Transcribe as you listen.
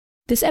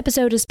This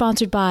episode is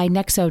sponsored by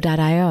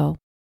Nexo.io,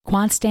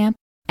 QuantStamp,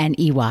 and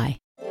EY.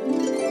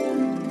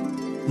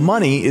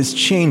 Money is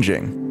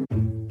changing.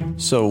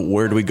 So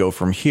where do we go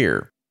from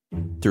here?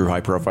 Through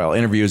high-profile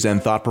interviews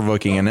and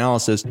thought-provoking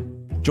analysis,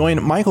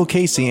 join Michael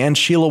Casey and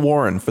Sheila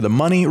Warren for the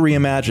Money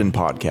Reimagined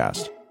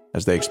podcast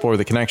as they explore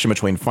the connection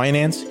between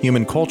finance,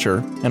 human culture,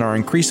 and our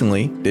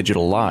increasingly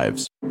digital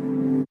lives.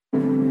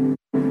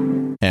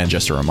 And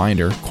just a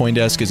reminder,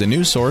 CoinDesk is a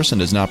news source and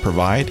does not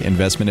provide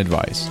investment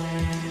advice.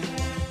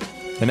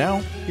 And now,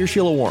 here's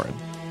Sheila Warren.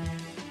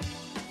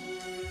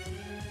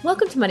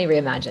 Welcome to Money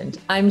Reimagined.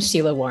 I'm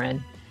Sheila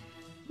Warren.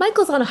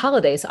 Michael's on a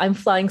holiday, so I'm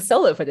flying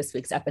solo for this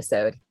week's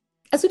episode.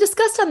 As we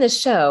discussed on this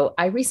show,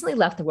 I recently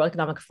left the World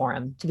Economic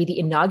Forum to be the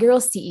inaugural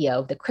CEO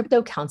of the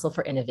Crypto Council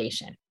for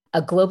Innovation,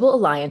 a global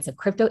alliance of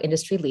crypto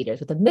industry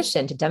leaders with a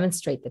mission to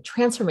demonstrate the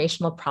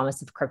transformational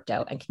promise of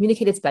crypto and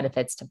communicate its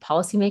benefits to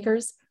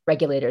policymakers,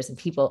 regulators, and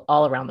people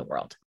all around the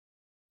world.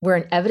 We're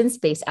an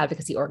evidence-based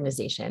advocacy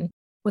organization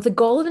with the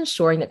goal of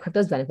ensuring that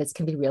crypto's benefits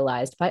can be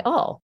realized by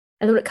all.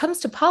 And when it comes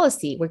to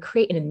policy, we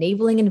create an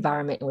enabling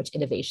environment in which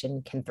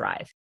innovation can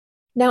thrive.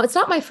 Now, it's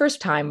not my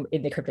first time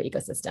in the crypto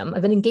ecosystem.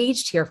 I've been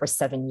engaged here for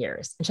 7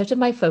 years and shifted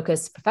my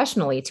focus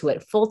professionally to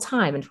it full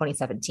time in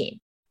 2017.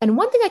 And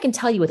one thing I can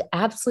tell you with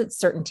absolute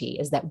certainty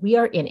is that we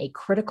are in a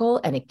critical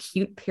and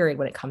acute period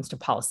when it comes to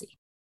policy.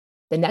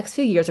 The next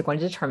few years are going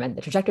to determine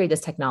the trajectory of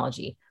this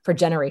technology for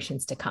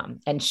generations to come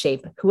and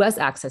shape who has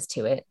access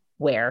to it,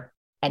 where,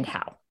 and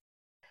how.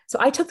 So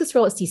I took this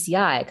role at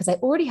CCI because I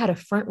already had a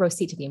front row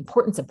seat to the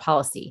importance of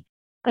policy.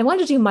 And I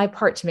wanted to do my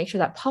part to make sure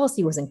that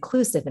policy was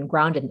inclusive and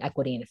grounded in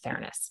equity and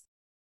fairness.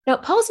 Now,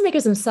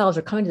 policymakers themselves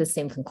are coming to the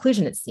same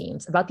conclusion, it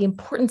seems, about the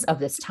importance of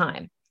this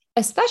time,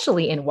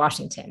 especially in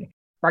Washington,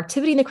 where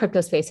activity in the crypto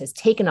space has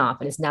taken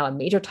off and is now a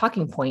major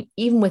talking point,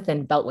 even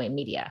within Beltway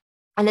media.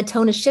 And the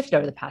tone has shifted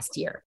over the past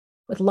year,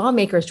 with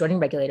lawmakers joining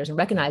regulators and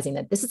recognizing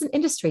that this is an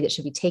industry that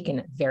should be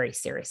taken very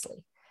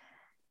seriously.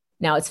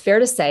 Now, it's fair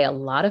to say a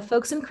lot of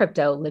folks in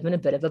crypto live in a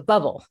bit of a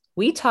bubble.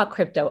 We talk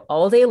crypto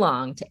all day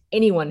long to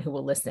anyone who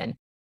will listen,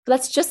 but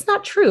that's just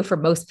not true for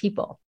most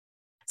people.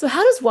 So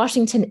how does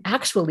Washington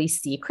actually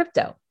see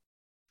crypto?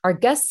 Our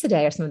guests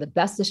today are some of the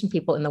best positioned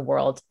people in the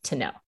world to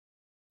know.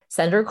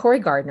 Senator Cory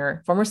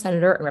Gardner, former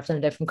senator and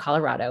representative from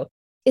Colorado,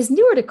 is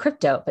newer to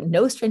crypto, but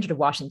no stranger to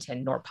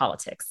Washington nor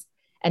politics.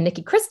 And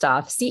Nikki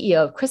Kristof, CEO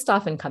of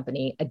Kristof &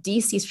 Company, a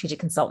DC strategic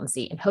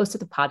consultancy and host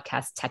of the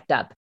podcast Teched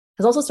Up,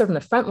 has also served on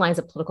the front lines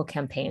of political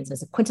campaigns and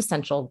is a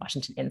quintessential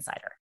Washington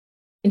insider.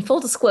 In full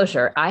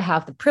disclosure, I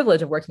have the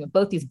privilege of working with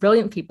both these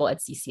brilliant people at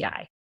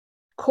CCI.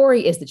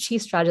 Cory is the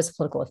chief strategist of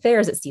political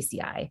affairs at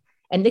CCI,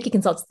 and Nikki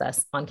consults with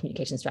us on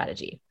communication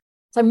strategy.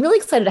 So I'm really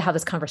excited to have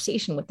this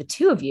conversation with the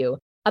two of you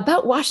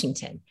about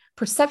Washington,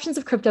 perceptions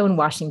of crypto in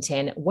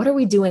Washington, what are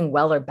we doing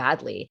well or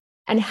badly,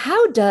 and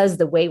how does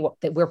the way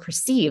that we're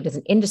perceived as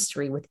an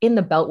industry within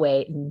the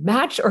Beltway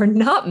match or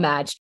not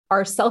match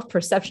our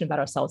self-perception about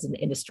ourselves in the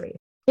industry?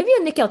 Maybe,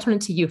 Nikki, I'll turn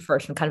it to you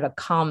first from kind of a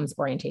comms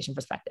orientation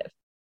perspective.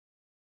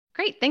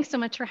 Great. Thanks so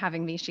much for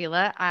having me,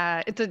 Sheila.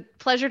 It's a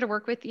pleasure to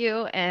work with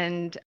you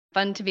and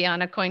fun to be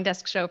on a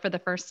CoinDesk show for the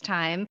first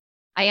time.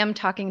 I am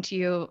talking to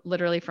you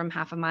literally from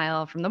half a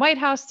mile from the White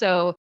House,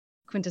 so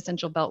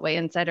quintessential Beltway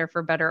insider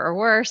for better or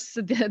worse.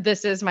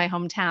 This is my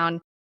hometown.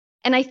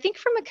 And I think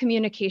from a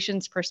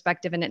communications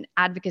perspective and an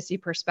advocacy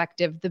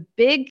perspective, the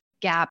big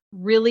gap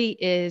really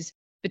is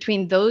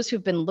between those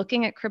who've been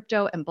looking at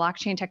crypto and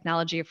blockchain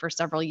technology for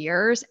several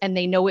years, and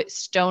they know it's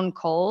stone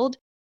cold,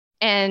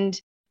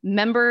 and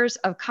members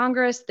of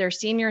Congress, their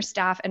senior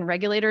staff and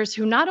regulators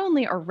who not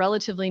only are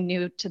relatively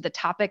new to the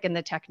topic and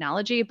the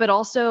technology, but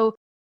also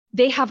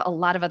they have a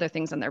lot of other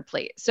things on their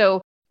plate.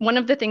 So one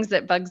of the things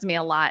that bugs me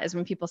a lot is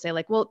when people say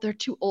like, well, they're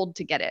too old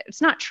to get it.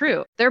 It's not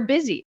true. They're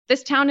busy.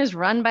 This town is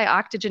run by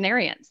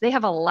octogenarians. They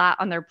have a lot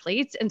on their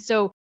plates. And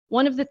so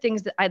one of the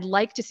things that I'd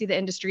like to see the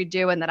industry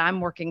do and that I'm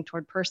working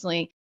toward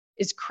personally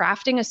is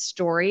crafting a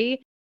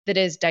story that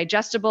is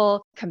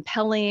digestible,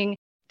 compelling,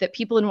 that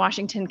people in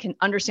Washington can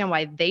understand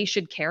why they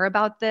should care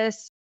about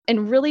this,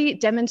 and really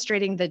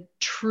demonstrating the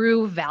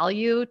true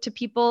value to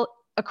people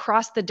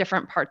across the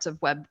different parts of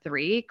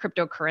Web3,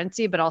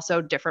 cryptocurrency, but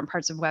also different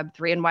parts of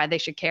Web3 and why they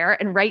should care.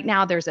 And right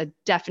now there's a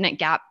definite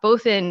gap,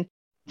 both in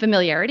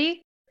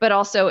familiarity, but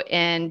also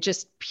in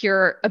just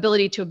pure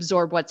ability to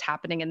absorb what's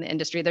happening in the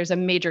industry. There's a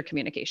major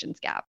communications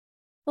gap.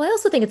 Well, I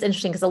also think it's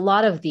interesting because a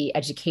lot of the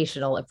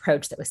educational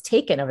approach that was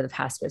taken over the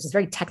past years is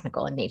very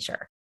technical in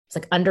nature. It's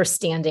like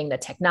understanding the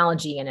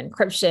technology and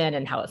encryption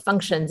and how it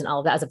functions and all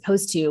of that, as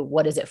opposed to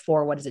what is it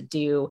for, what does it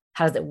do,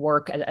 how does it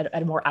work at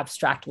a more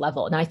abstract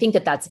level. And I think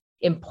that that's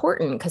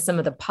important because some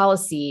of the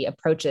policy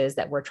approaches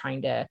that we're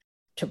trying to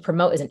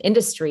promote as an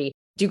industry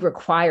do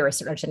require a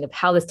certain understanding of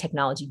how this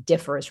technology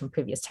differs from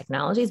previous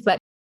technologies. But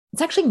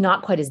it's actually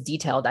not quite as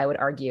detailed, I would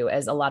argue,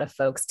 as a lot of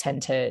folks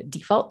tend to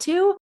default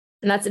to.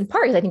 And that's in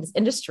part because I think this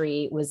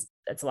industry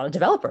it's a lot of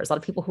developers, a lot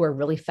of people who are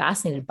really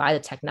fascinated by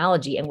the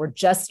technology. And we're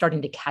just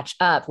starting to catch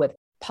up with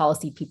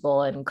policy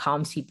people and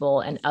comms people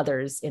and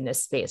others in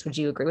this space. Would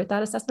you agree with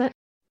that assessment?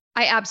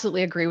 I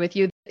absolutely agree with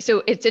you.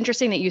 So it's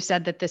interesting that you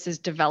said that this is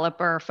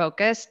developer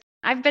focused.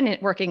 I've been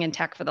working in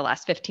tech for the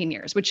last 15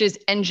 years, which is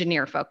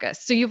engineer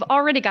focused. So you've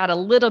already got a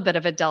little bit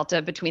of a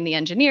delta between the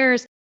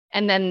engineers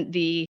and then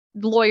the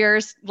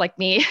lawyers like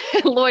me,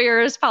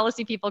 lawyers,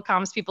 policy people,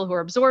 comms people who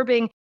are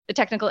absorbing the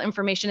technical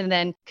information and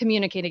then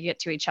communicating it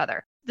to each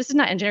other. This is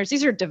not engineers.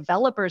 These are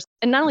developers.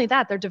 And not only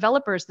that, they're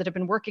developers that have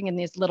been working in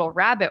these little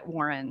rabbit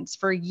warrens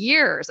for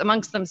years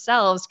amongst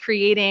themselves,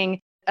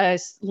 creating a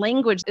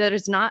language that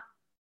is not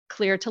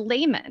clear to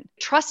laymen.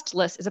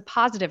 Trustless is a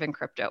positive in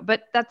crypto,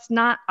 but that's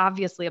not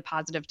obviously a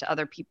positive to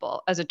other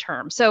people as a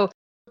term. So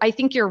I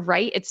think you're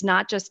right. It's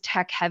not just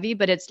tech heavy,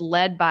 but it's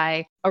led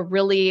by a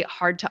really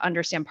hard to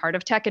understand part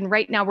of tech. And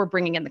right now we're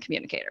bringing in the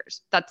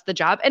communicators. That's the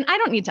job. And I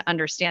don't need to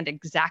understand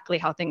exactly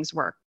how things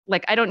work.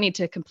 Like, I don't need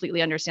to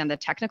completely understand the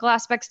technical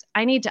aspects.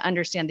 I need to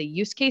understand the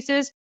use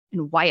cases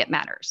and why it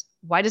matters.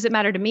 Why does it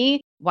matter to me?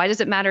 Why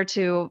does it matter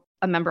to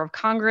a member of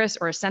Congress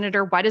or a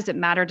senator? Why does it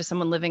matter to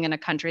someone living in a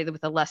country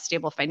with a less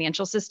stable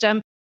financial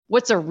system?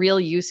 What's a real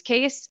use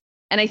case?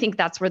 And I think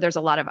that's where there's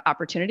a lot of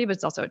opportunity, but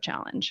it's also a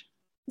challenge.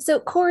 So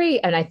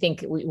Corey, and I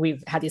think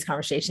we've had these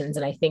conversations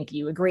and I think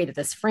you agree to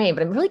this frame,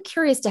 but I'm really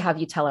curious to have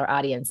you tell our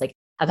audience like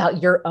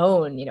about your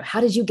own,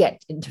 how did you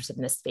get interested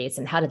in this space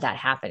and how did that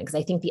happen? Because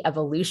I think the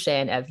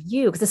evolution of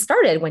you, because it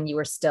started when you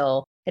were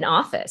still in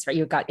office, right?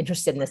 You got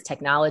interested in this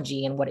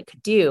technology and what it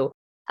could do.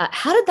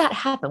 How did that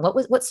happen?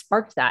 What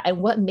sparked that? And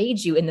what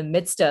made you in the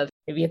midst of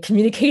maybe a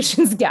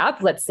communications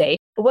gap, let's say,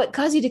 what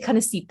caused you to kind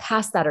of see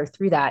past that or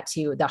through that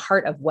to the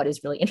heart of what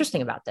is really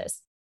interesting about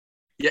this?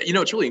 Yeah,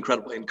 it's really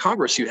incredible. In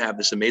Congress, you have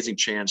this amazing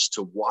chance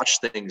to watch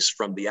things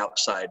from the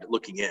outside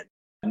looking in.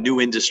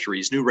 New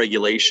industries, new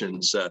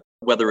regulations,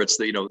 whether it's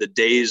the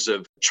days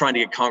of trying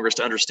to get Congress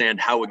to understand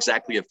how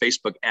exactly a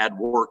Facebook ad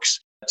works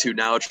to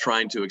now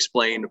trying to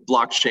explain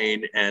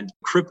blockchain and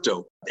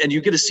crypto. And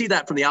you get to see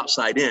that from the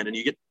outside in and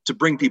you get to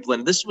bring people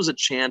in. This was a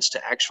chance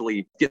to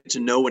actually get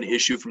to know an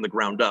issue from the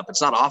ground up.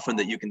 It's not often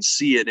that you can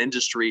see an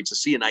industry, to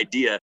see an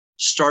idea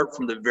start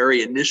from the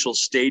very initial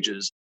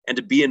stages and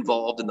to be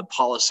involved in the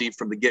policy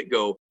from the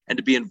get-go and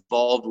to be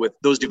involved with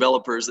those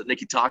developers that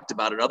Nikki talked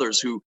about and others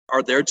who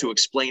are there to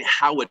explain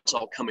how it's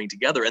all coming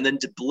together and then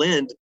to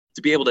blend,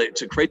 to be able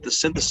to create the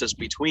synthesis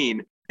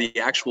between the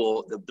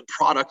actual, the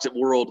product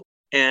world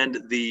and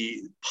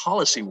the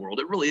policy world.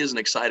 It really is an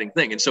exciting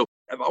thing. And so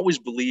I've always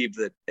believed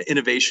that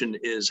innovation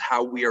is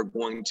how we are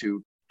going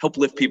to help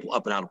lift people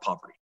up and out of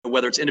poverty,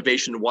 whether it's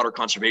innovation in water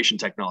conservation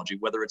technology,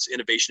 whether it's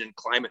innovation in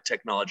climate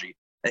technology,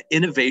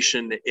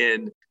 innovation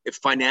in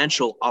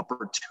financial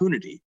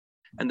opportunity.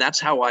 And that's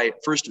how I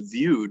first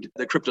viewed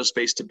the crypto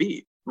space to be.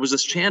 It was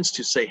this chance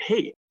to say,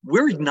 hey,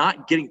 we're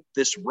not getting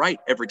this right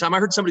every time. I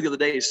heard somebody the other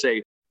day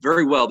say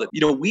very well that,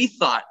 we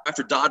thought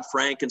after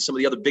Dodd-Frank and some of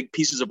the other big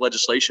pieces of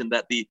legislation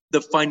that the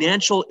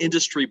financial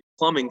industry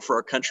plumbing for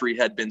our country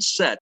had been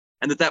set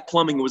and that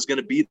plumbing was going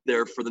to be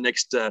there for the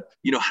next,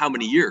 how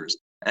many years.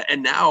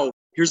 And now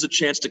here's a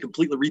chance to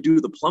completely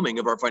redo the plumbing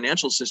of our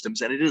financial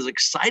systems. And it is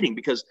exciting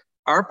because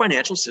our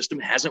financial system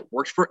hasn't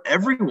worked for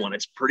everyone.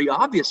 It's pretty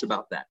obvious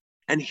about that.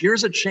 And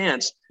here's a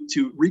chance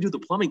to redo the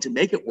plumbing to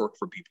make it work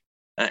for people.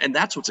 And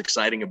that's what's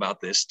exciting about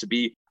this, to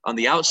be on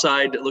the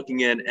outside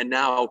looking in and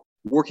now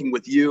working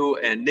with you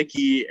and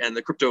Nikki and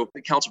the Crypto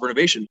Council for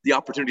Innovation, the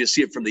opportunity to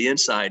see it from the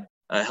inside,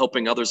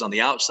 helping others on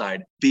the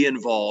outside be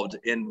involved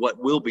in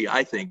what will be,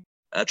 I think,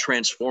 a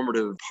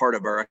transformative part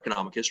of our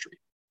economic history.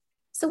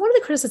 So one of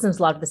the criticisms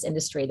a lot of this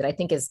industry that I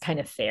think is kind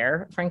of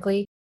fair,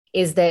 frankly,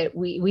 is that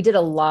we did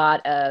a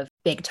lot of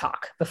big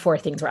talk before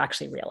things were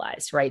actually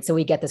realized, right? So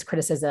we get this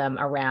criticism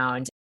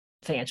around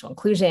financial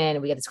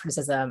inclusion. We get this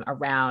criticism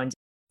around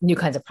new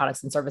kinds of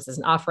products and services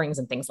and offerings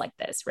and things like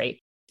this, right?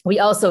 We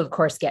also, of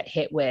course, get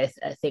hit with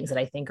things that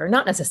I think are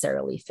not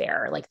necessarily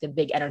fair, like the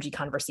big energy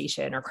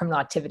conversation or criminal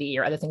activity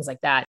or other things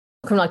like that.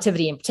 Criminal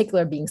activity in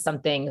particular being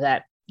something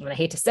that, and I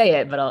hate to say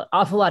it, but an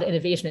awful lot of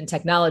innovation in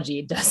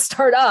technology does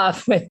start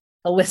off with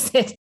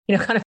illicit,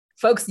 kind of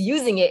folks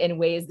using it in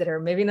ways that are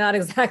maybe not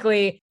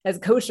exactly as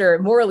kosher,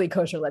 morally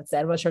kosher, let's say.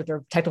 I'm not sure if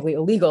they're technically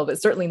illegal,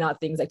 but certainly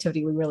not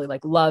activity we really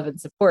love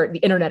and support. The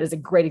internet is a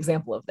great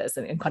example of this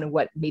and kind of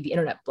what made the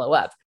internet blow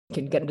up. We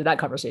can get into that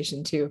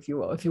conversation too, if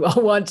you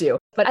all want to.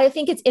 But I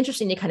think it's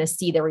interesting to kind of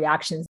see the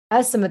reactions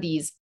as some of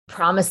these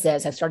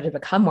promises have started to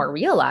become more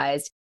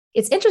realized.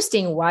 It's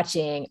interesting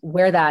watching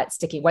where that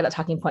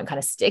talking point kind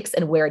of sticks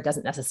and where it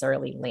doesn't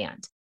necessarily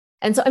land.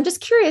 And so I'm just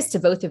curious to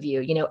both of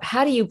you,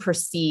 how do you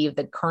perceive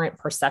the current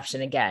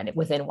perception again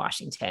within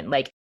Washington?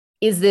 Like,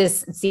 is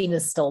this seen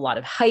as still a lot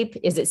of hype?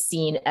 Is it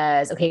seen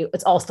as, okay,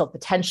 it's all still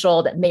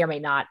potential that may or may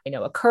not,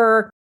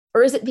 occur?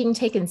 Or is it being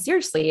taken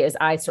seriously, as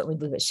I certainly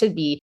believe it should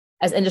be,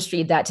 as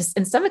industry that to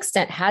in some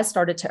extent has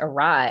started to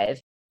arrive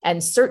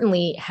and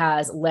certainly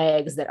has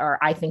legs that are,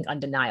 I think,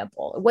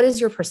 undeniable? What is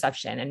your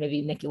perception? And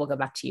maybe Nikki, we'll go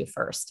back to you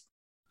first.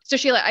 So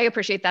Sheila, I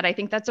appreciate that. I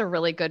think that's a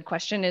really good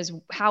question, is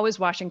how is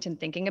Washington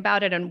thinking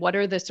about it? And what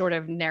are the sort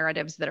of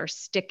narratives that are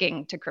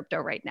sticking to crypto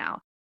right now?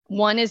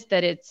 One is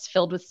that it's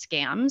filled with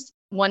scams.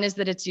 One is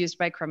that it's used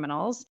by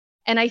criminals.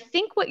 And I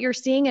think what you're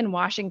seeing in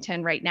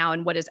Washington right now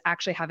and what is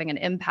actually having an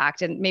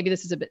impact, and maybe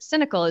this is a bit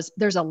cynical, is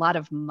there's a lot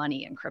of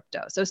money in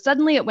crypto. So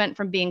suddenly it went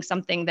from being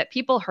something that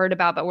people heard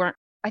about, but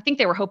I think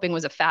they were hoping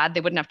was a fad.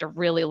 They wouldn't have to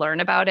really learn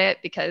about it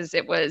because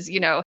it was,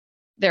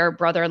 their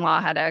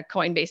brother-in-law had a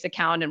Coinbase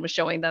account and was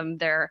showing them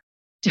their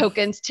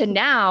tokens, to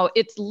now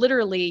it's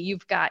literally,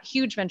 you've got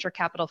huge venture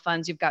capital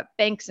funds, you've got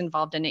banks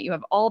involved in it, you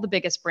have all the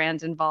biggest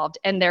brands involved,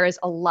 and there is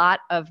a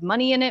lot of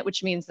money in it,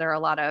 which means there are a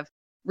lot of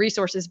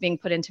resources being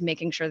put into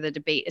making sure the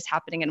debate is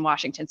happening in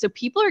Washington. So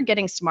people are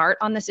getting smart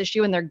on this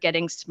issue, and they're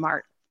getting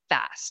smart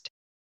fast.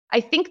 I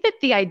think that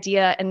the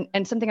idea,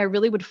 and something I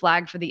really would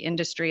flag for the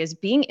industry, is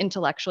being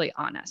intellectually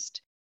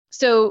honest.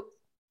 So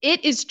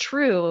it is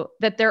true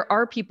that there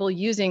are people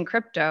using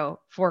crypto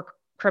for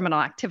criminal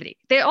activity.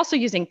 They're also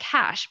using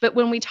cash. But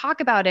when we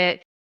talk about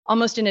it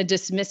almost in a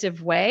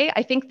dismissive way,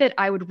 I think that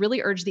I would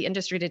really urge the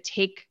industry to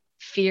take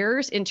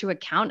fears into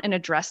account and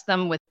address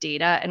them with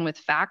data and with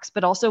facts,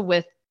 but also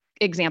with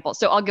examples.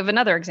 So I'll give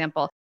another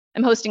example.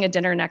 I'm hosting a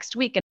dinner next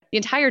week, and the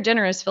entire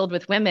dinner is filled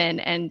with women,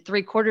 and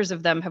 3/4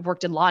 of them have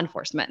worked in law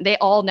enforcement. They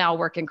all now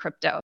work in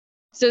crypto.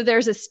 So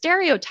there's a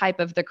stereotype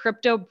of the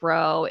crypto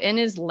bro in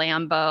his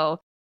Lambo,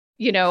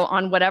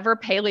 on whatever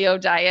paleo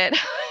diet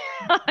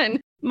on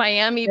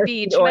Miami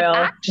Beach, but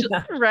actually,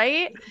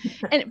 right?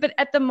 But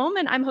at the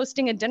moment, I'm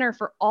hosting a dinner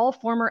for all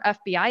former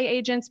FBI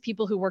agents,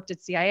 people who worked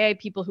at CIA,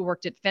 people who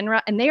worked at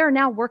FINRA, and they are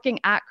now working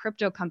at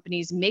crypto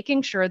companies,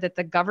 making sure that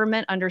the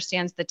government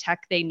understands the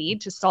tech they need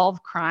to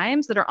solve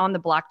crimes that are on the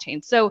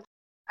blockchain. So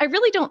I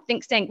really don't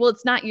think saying, well,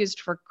 it's not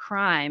used for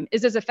crime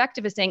is as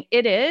effective as saying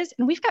it is.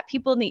 And we've got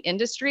people in the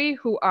industry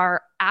who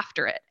are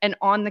after it and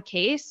on the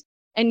case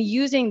and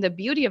using the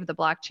beauty of the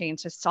blockchain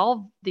to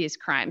solve these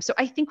crimes. So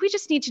I think we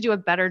just need to do a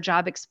better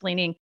job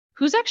explaining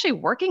who's actually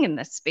working in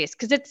this space,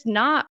 because it's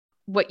not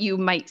what you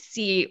might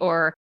see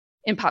or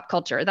in pop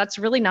culture. That's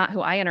really not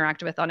who I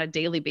interact with on a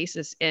daily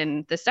basis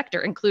in the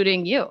sector,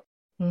 including you.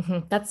 Mm-hmm.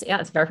 That's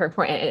very, very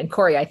important. And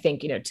Corey, I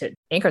think, to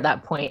anchor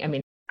that point, I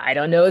mean, I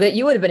don't know that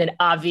you would have been an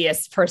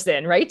obvious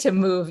person, right, to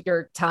move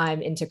your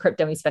time into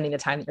crypto and spending the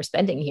time that you're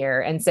spending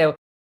here. And so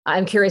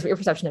I'm curious what your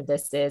perception of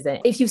this is,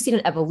 and if you've seen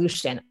an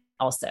evolution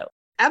also.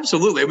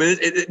 Absolutely. I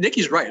mean,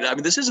 Nikki's right. I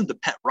mean, this isn't the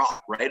pet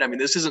rock, right? I mean,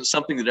 this isn't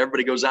something that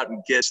everybody goes out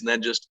and gets and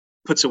then just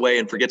puts away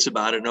and forgets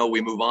about it. No, we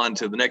move on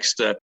to the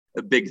next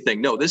big thing.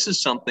 No, this is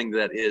something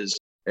that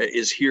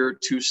is here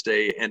to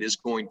stay and is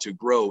going to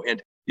grow.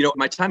 And,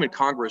 my time in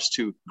Congress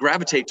to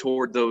gravitate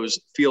toward those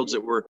fields that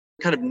were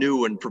kind of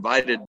new and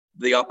provided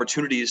the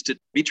opportunities to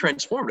be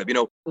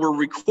transformative. We're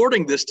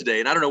recording this today,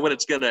 and I don't know when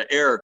it's going to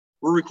air.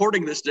 We're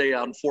recording this day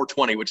on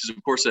 4/20, which is,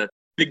 of course, a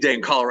big day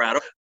in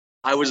Colorado.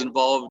 I was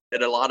involved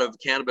in a lot of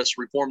cannabis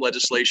reform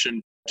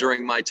legislation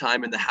during my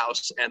time in the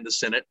House and the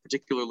Senate,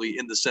 particularly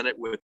in the Senate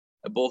with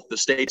both the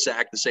STATES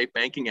Act, the Safe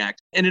Banking Act.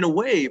 And in a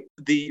way,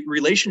 the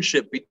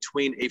relationship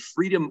between a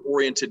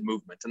freedom-oriented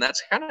movement, and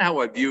that's kind of how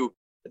I view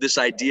this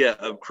idea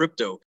of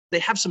crypto, they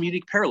have some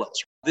unique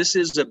parallels. This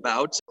is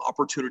about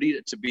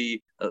opportunity to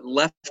be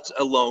left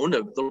alone, a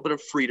little bit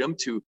of freedom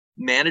to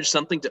manage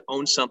something, to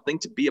own something,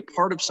 to be a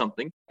part of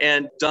something,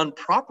 and done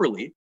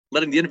properly,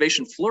 letting the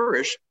innovation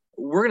flourish.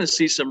 We're going to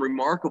see some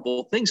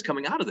remarkable things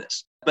coming out of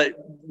this. But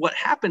what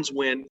happens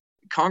when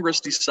Congress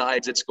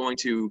decides it's going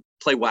to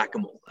play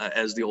whack-a-mole,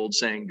 as the old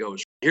saying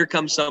goes? Here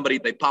comes somebody,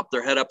 they pop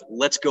their head up,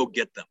 let's go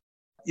get them.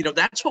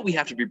 That's what we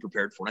have to be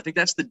prepared for. And I think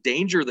that's the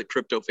danger that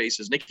crypto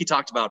faces. Nikki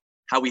talked about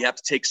how we have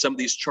to take some of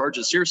these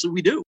charges seriously.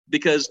 We do,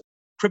 because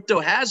crypto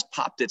has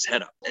popped its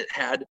head up. It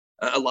had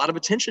a lot of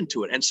attention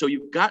to it. And so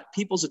you've got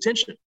people's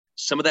attention.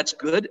 Some of that's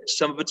good,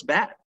 some of it's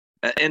bad.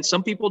 And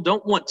some people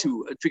don't want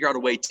to figure out a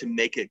way to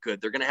make it good.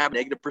 They're going to have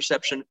negative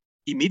perception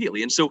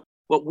immediately. And so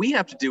what we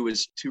have to do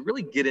is to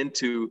really get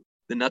into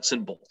the nuts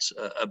and bolts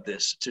of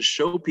this, to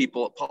show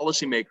people,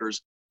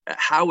 policymakers,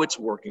 how it's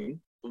working,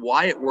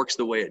 why it works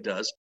the way it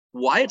does,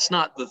 why it's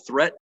not the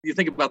threat. You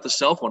think about the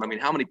cell phone. I mean,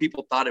 how many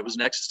people thought it was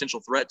an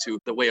existential threat to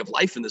the way of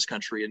life in this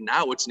country? And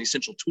now it's an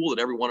essential tool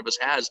that every one of us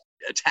has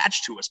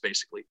attached to us,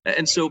 basically.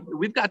 And so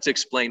we've got to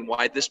explain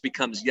why this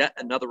becomes yet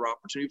another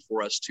opportunity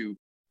for us to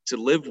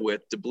live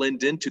with, to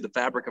blend into the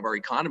fabric of our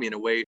economy in a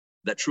way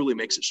that truly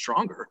makes it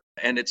stronger.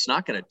 And it's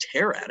not going to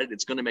tear at it.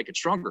 It's going to make it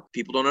stronger.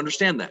 People don't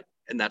understand that.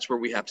 And that's where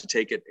we have to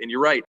take it. And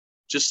you're right.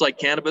 Just like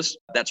cannabis,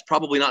 that's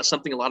probably not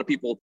something a lot of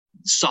people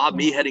saw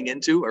me heading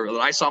into, or that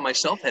I saw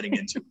myself heading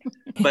into.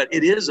 But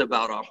it is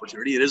about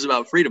opportunity. It is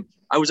about freedom.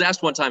 I was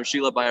asked one time,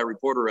 Sheila, by a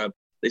reporter,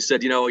 they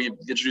said, you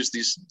introduced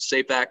these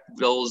SAFE Act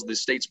bills, the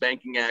States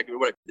Banking Act.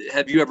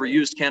 Have you ever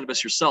used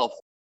cannabis yourself?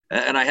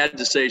 And I had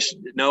to say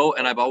no.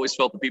 And I've always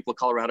felt the people of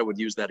Colorado would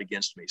use that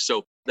against me.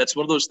 So that's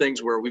one of those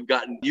things where we've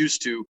gotten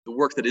used to the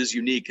work that is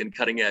unique and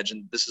cutting edge.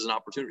 And this is an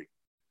opportunity.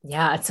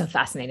 Yeah, it's so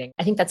fascinating.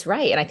 I think that's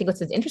right. And I think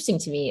what's interesting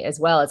to me as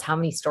well is how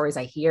many stories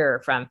I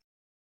hear from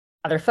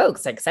other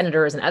folks like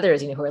senators and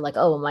others, who are like,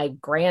 oh, my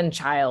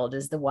grandchild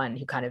is the one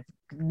who kind of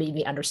made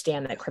me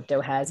understand that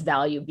crypto has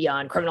value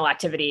beyond criminal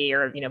activity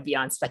or,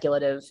 beyond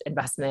speculative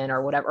investment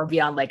or whatever, or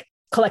beyond like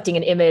collecting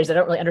an image. I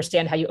don't really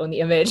understand how you own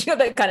the image,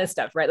 that kind of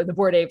stuff, right? Like the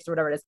Bored Apes or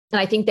whatever it is.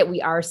 And I think that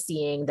we are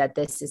seeing that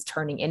this is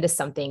turning into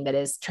something that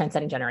is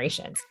transcending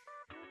generations.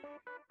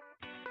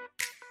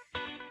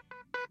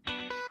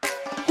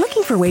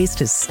 Looking for ways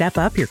to step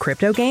up your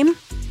crypto game?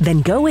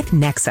 Then go with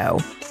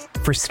Nexo.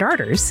 For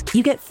starters,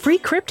 you get free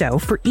crypto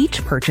for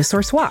each purchase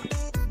or swap.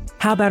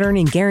 How about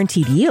earning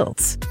guaranteed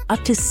yields?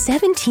 Up to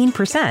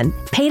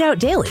 17% paid out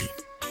daily.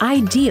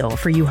 Ideal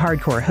for you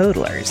hardcore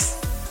hodlers.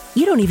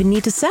 You don't even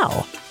need to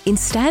sell.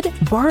 Instead,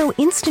 borrow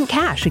instant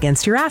cash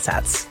against your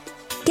assets.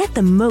 Get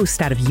the most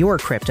out of your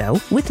crypto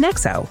with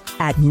Nexo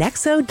at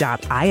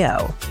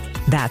nexo.io.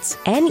 That's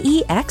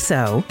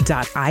nexo.io.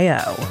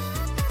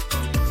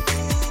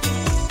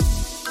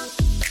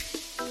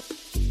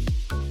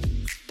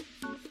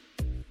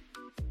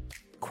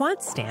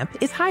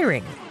 QuantStamp is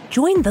hiring.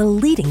 Join the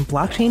leading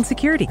blockchain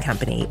security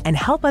company and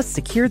help us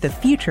secure the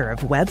future of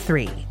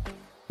Web3.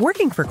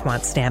 Working for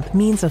QuantStamp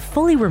means a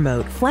fully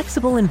remote,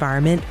 flexible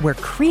environment where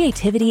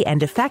creativity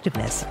and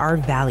effectiveness are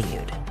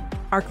valued.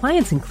 Our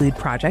clients include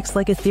projects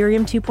like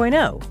Ethereum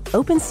 2.0,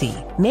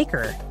 OpenSea,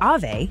 Maker,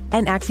 Aave,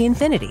 and Axie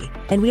Infinity,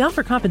 and we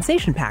offer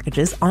compensation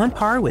packages on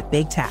par with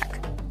big tech.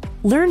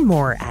 Learn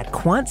more at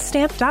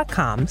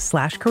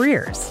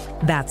quantstamp.com/careers.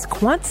 That's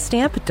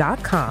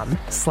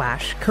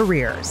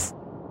quantstamp.com/careers.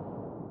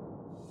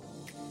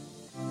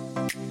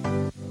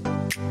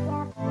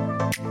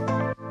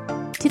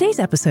 Today's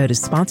episode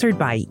is sponsored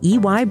by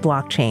EY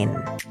Blockchain.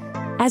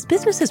 As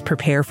businesses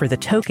prepare for the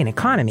token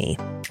economy,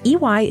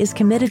 EY is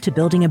committed to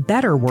building a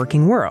better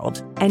working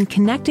world and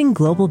connecting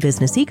global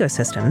business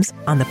ecosystems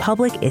on the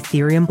public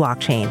Ethereum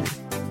blockchain.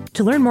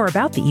 To learn more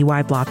about the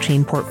EY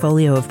blockchain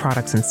portfolio of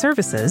products and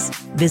services,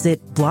 visit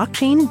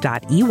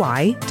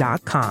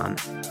blockchain.ey.com.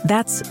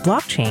 That's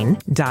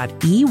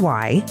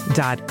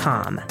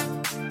blockchain.ey.com.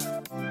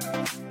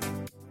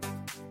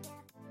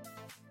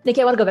 Nikki,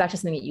 I want to go back to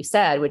something that you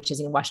said, which is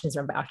in Washington's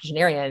run by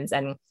octogenarians,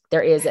 and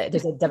there's a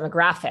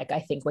demographic, I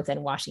think,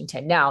 within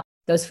Washington. Now,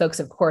 those folks,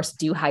 of course,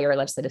 do hire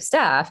legislative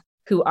staff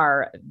who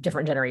are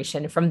different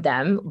generation from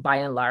them, by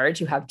and large,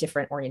 who have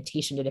different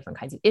orientation to different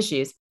kinds of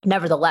issues.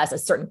 Nevertheless, a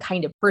certain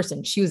kind of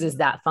person chooses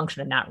that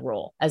function and that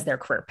role as their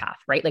career path,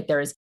 right? Like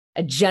there's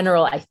a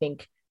general, I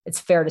think it's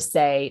fair to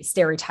say,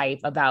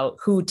 stereotype about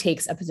who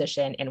takes a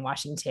position in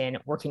Washington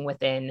working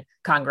within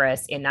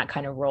Congress in that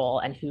kind of role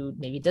and who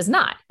maybe does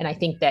not. And I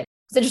think that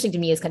what's interesting to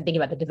me is kind of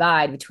thinking about the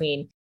divide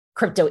between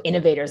crypto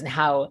innovators and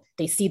how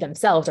they see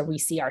themselves, or we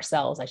see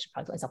ourselves, I should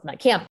probably put myself in that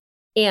camp,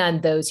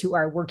 and those who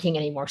are working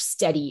in a more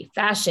steady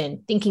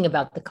fashion, thinking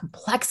about the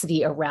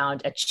complexity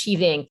around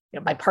achieving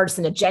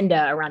bipartisan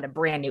agenda around a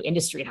brand new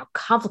industry and how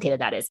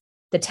complicated that is.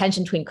 The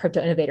tension between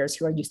crypto innovators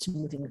who are used to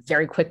moving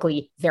very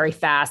quickly, very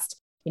fast,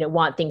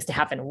 want things to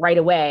happen right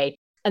away,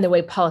 and the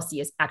way policy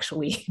is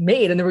actually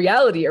made and the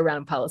reality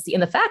around policy.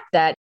 And the fact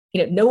that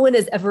no one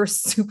is ever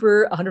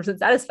super 100%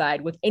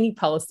 satisfied with any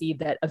policy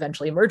that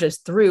eventually emerges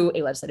through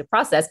a legislative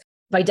process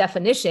by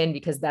definition,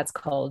 because that's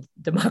called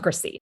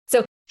democracy.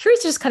 So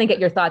curious to just kind of get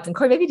your thoughts, and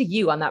Corey, maybe to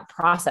you on that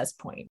process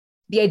point.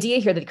 The idea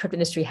here that the crypto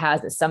industry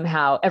has is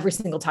somehow every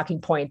single talking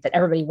point that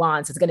everybody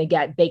wants is going to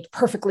get baked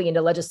perfectly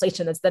into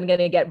legislation that's then going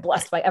to get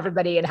blessed by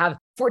everybody and have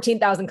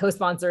 14,000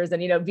 co-sponsors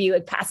and, be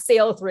like pass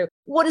sail through.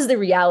 What is the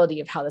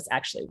reality of how this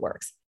actually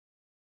works?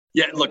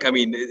 Yeah, look, I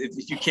mean,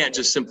 you can't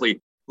just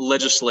simply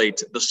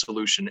legislate the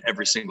solution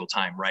every single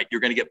time, right?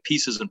 You're going to get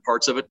pieces and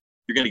parts of it.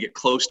 You're going to get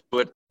close to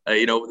it.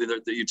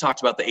 You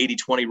talked about the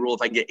 80-20 rule.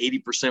 If I can get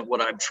 80%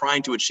 what I'm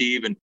trying to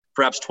achieve and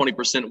perhaps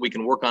 20% we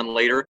can work on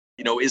later,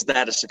 is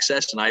that a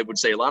success? And I would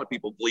say a lot of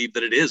people believe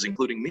that it is,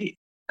 including me.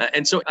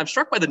 And so I'm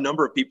struck by the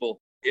number of people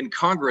in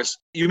Congress.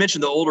 You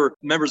mentioned the older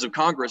members of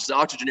Congress, the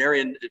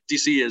octogenarian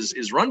DC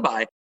is run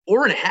by.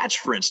 Orrin Hatch,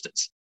 for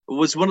instance,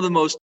 was one of the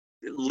most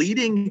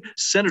leading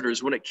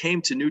senators when it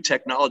came to new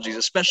technologies,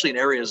 especially in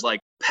areas like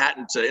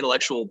patent,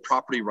 intellectual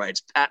property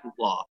rights, patent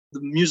law, the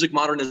Music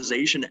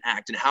Modernization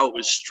Act, and how it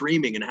was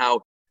streaming and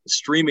how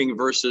streaming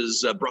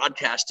versus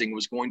broadcasting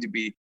was going to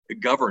be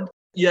governed.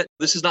 Yet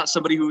this is not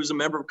somebody who is a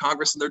member of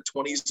Congress in their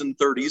 20s and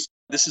 30s.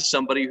 This is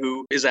somebody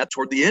who is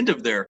toward the end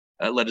of their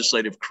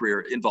legislative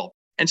career involved.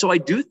 And so I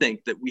do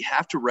think that we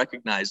have to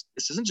recognize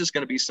this isn't just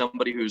going to be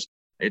somebody who's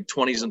in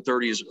 20s and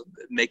 30s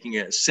making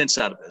a sense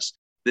out of this.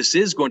 This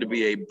is going to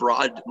be a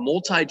broad,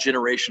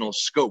 multi-generational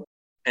scope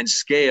and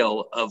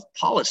scale of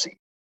policy.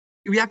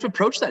 We have to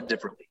approach that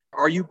differently.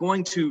 Are you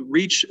going to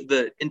reach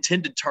the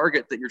intended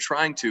target that you're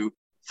trying to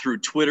through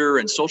Twitter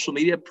and social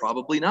media?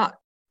 Probably not.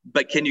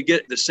 But can you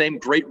get the same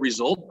great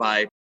result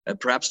by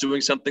perhaps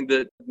doing something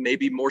that may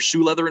be more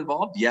shoe leather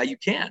involved? Yeah, you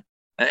can.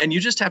 And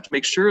you just have to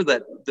make sure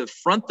that the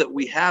front that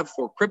we have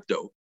for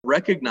crypto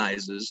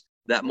recognizes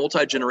that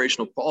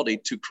multi-generational quality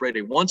to create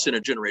a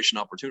once-in-a-generation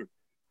opportunity.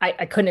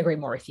 I couldn't agree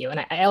more with you.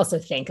 And I also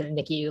think, and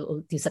Nikki,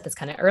 you said this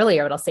kind of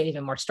earlier, but I'll say it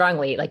even more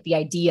strongly, like the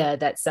idea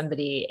that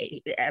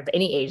somebody of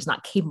any age is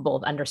not capable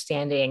of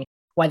understanding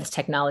why this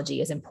technology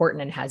is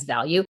important and has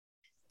value.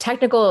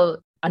 Technical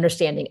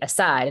understanding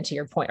aside, and to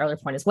your earlier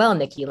point as well,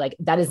 Nikki, like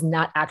that is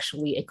not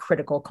actually a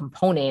critical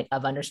component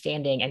of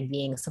understanding and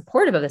being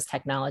supportive of this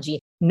technology,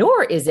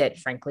 nor is it,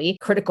 frankly,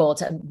 critical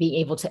to being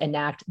able to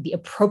enact the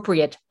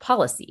appropriate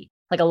policy.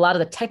 Like a lot of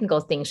the technical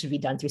things should be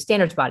done through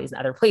standards bodies and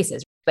other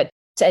places, but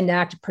to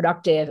enact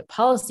productive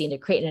policy and to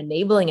create an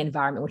enabling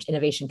environment which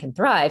innovation can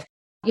thrive,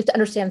 you have to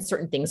understand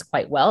certain things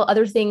quite well,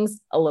 other things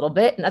a little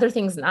bit, and other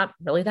things not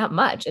really that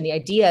much. And the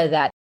idea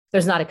that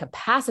there's not a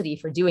capacity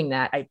for doing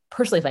that, I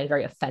personally find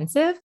very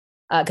offensive,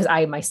 because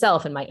I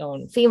myself in my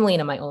own family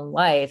and in my own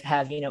life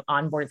have,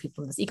 onboarded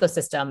people in this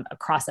ecosystem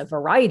across a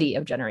variety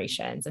of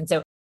generations. And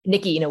so,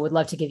 Nikki, would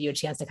love to give you a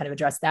chance to kind of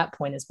address that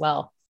point as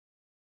well.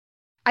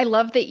 I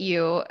love that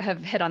you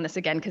have hit on this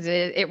again, because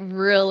it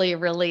really,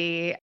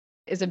 really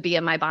is a bee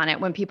in my bonnet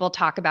when people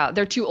talk about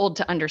they're too old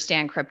to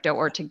understand crypto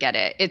or to get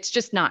it. It's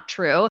just not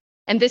true.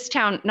 And this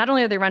town, not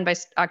only are they run by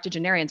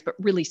octogenarians, but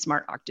really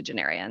smart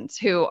octogenarians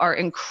who are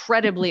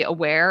incredibly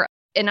aware.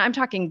 And I'm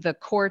talking the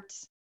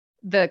courts,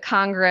 the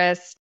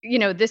Congress,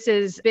 this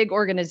is big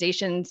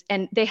organizations,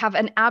 and they have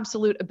an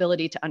absolute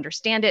ability to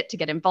understand it, to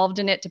get involved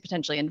in it, to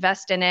potentially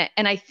invest in it.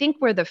 And I think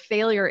where the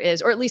failure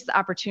is, or at least the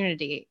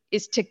opportunity,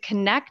 is to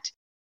connect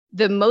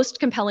the most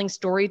compelling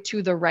story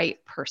to the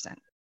right person.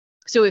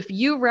 So if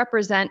you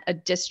represent a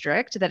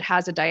district that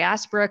has a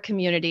diaspora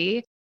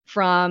community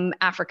from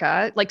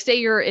Africa, like say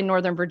you're in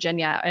Northern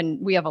Virginia, and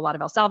we have a lot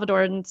of El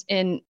Salvadorans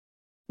in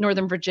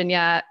Northern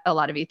Virginia, a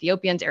lot of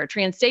Ethiopians,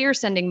 Eritreans, say you're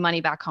sending money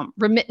back home.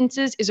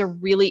 Remittances is a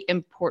really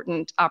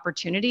important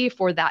opportunity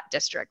for that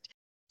district.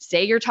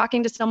 Say you're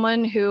talking to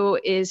someone who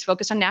is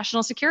focused on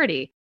national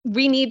security.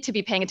 We need to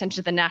be paying attention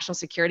to the national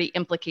security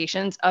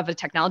implications of a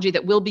technology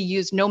that will be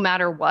used no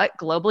matter what,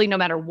 globally, no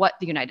matter what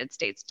the United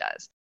States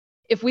does.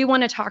 If we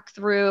want to talk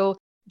through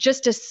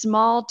just a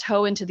small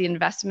toe into the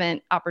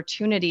investment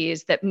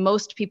opportunities that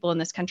most people in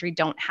this country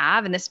don't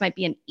have, and this might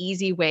be an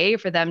easy way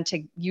for them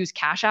to use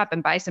Cash App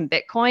and buy some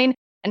Bitcoin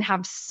and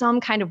have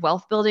some kind of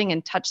wealth building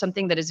and touch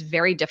something that is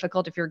very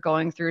difficult if you're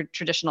going through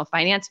traditional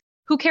finance,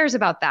 who cares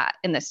about that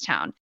in this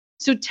town?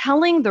 So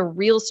telling the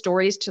real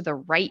stories to the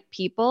right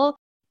people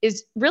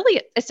is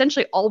really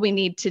essentially all we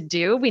need to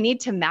do. We need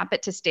to map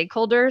it to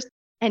stakeholders,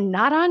 and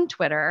not on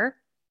Twitter,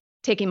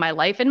 taking my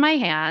life in my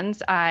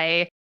hands.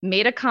 I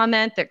made a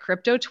comment that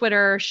crypto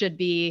Twitter should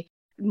be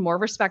more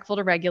respectful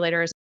to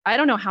regulators. I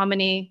don't know how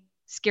many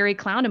scary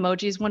clown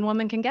emojis one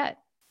woman can get.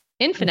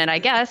 Infinite, I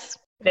guess.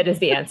 That is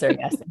the answer.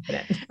 Yes,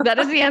 infinite. That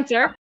is the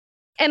answer.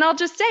 And I'll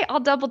just say, I'll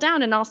double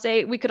down and I'll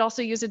say, we could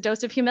also use a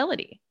dose of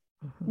humility.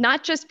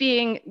 Not just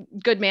being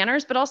good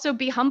manners, but also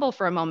be humble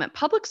for a moment.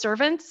 Public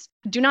servants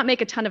do not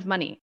make a ton of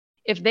money.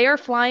 If they are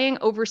flying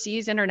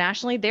overseas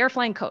internationally, they are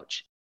flying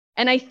coach.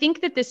 And I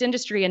think that this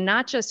industry, and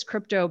not just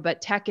crypto,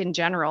 but tech in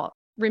general,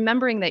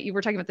 remembering that you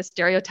were talking about the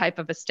stereotype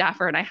of a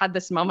staffer. And I had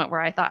this moment where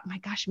I thought, my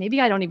gosh,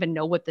 maybe I don't even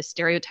know what the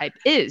stereotype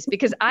is,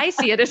 because I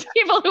see it as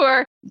people who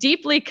are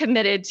deeply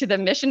committed to the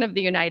mission of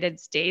the United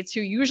States,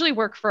 who usually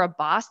work for a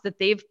boss that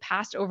they've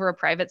passed over a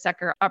private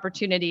sector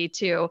opportunity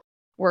to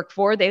work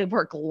for. They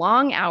work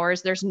long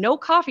hours. There's no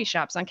coffee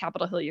shops on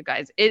Capitol Hill, you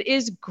guys. It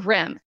is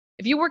grim.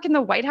 If you work in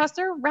the White House,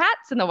 there are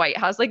rats in the White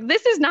House. Like,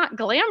 this is not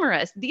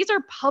glamorous. These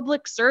are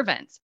public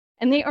servants,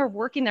 and they are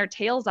working their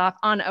tails off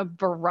on a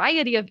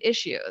variety of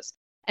issues.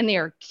 And they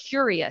are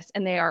curious,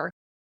 and they are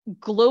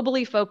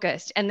globally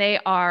focused, and they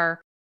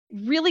are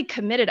really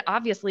committed,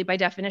 obviously, by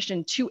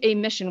definition, to a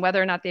mission,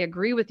 whether or not they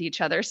agree with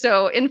each other.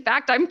 So in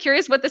fact, I'm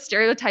curious what the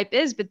stereotype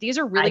is, but these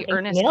are really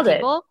earnest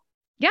people.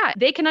 Yeah,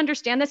 they can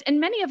understand this. And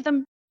many of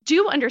them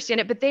do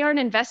understand it, but they aren't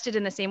invested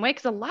in the same way,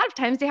 because a lot of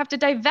times they have to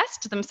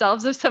divest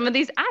themselves of some of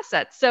these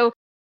assets. So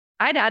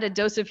I'd add a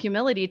dose of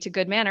humility to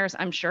good manners.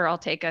 I'm sure I'll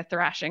take a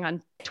thrashing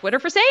on Twitter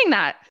for saying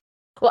that.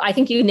 Well, I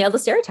think you nailed the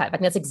stereotype. I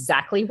think that's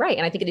exactly right.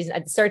 And I think it is,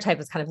 a stereotype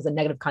is kind of has a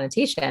negative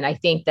connotation. And I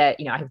think that,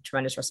 I have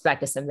tremendous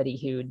respect as somebody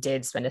who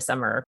did spend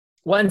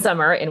one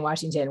summer in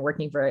Washington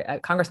working for a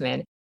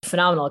congressman.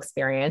 Phenomenal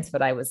experience,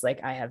 but I was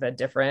like, I have a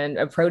different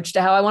approach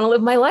to how I want to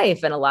live my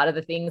life. And a lot of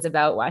the things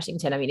about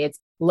Washington, it's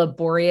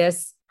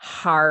laborious,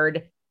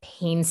 hard,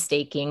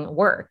 painstaking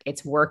work.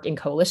 It's work in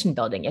coalition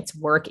building. It's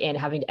work in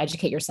having to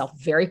educate yourself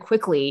very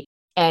quickly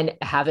and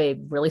have a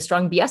really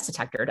strong BS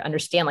detector to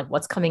understand like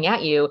what's coming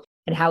at you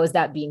and how is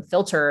that being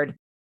filtered.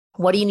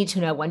 What do you need to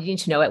know? When do you need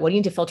to know it? What do you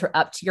need to filter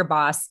up to your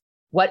boss?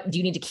 What do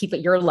you need to keep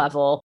at your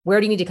level? Where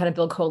do you need to kind of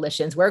build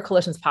coalitions? Where are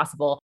coalitions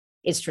possible?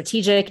 It's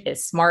strategic,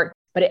 it's smart,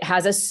 but it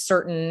has a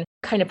certain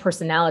kind of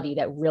personality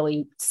that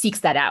really seeks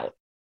that out.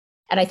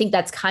 And I think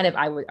that's kind of,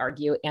 I would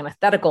argue,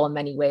 antithetical in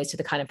many ways to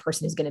the kind of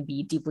person who's going to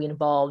be deeply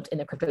involved in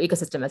the crypto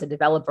ecosystem as a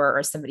developer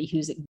or somebody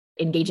who's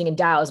engaging in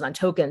DAOs and on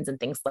tokens and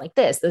things like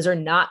this. Those are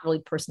not really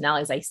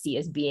personalities I see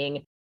as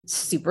being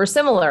super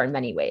similar in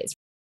many ways.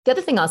 The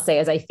other thing I'll say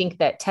is I think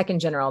that tech in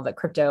general, but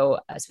crypto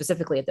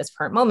specifically at this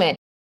current moment,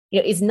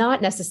 is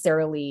not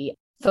necessarily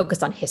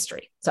focused on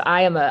history. So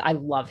I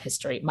love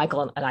history.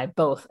 Michael and I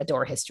both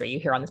adore history.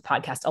 You hear on this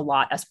podcast a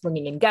lot, us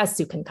bringing in guests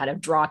who can kind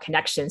of draw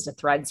connections to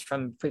threads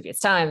from previous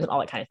times and all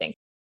that kind of thing.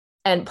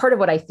 And part of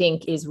what I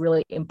think is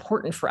really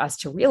important for us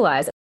to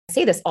realize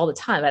say this all the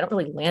time, I don't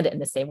really land it in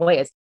the same way,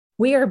 is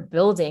we are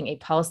building a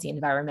policy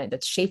environment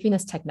that's shaping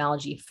this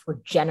technology for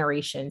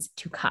generations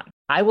to come.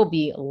 I will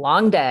be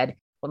long dead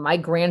when my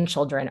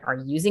grandchildren are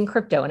using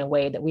crypto in a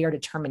way that we are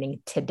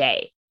determining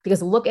today.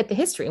 Because look at the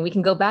history, and we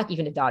can go back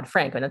even to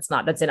Dodd-Frank, and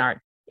that's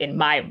in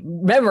my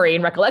memory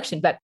and recollection.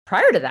 But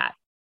prior to that,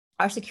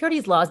 our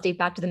securities laws date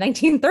back to the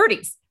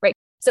 1930s, right?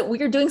 So we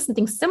are doing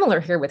something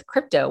similar here with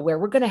crypto, where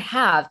we're going to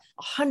have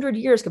 100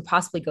 years could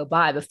possibly go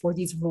by before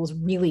these rules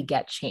really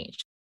get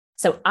changed.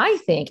 So I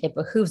think it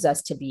behooves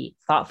us to be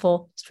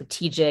thoughtful,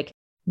 strategic,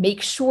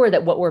 make sure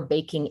that what we're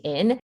baking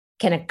in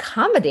can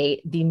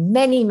accommodate the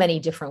many, many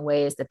different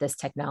ways that this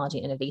technology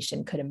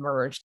innovation could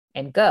emerge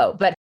and go.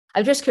 But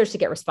I'm just curious to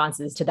get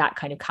responses to that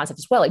kind of concept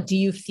as well. Like, do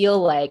you feel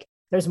like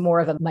there's more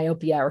of a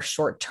myopia or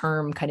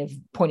short-term kind of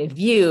point of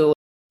view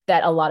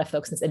that a lot of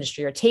folks in this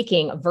industry are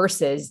taking,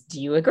 versus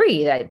do you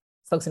agree that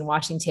folks in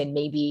Washington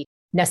maybe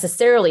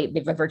necessarily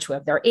by virtue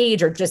of their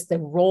age or just the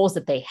roles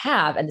that they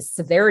have and the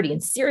severity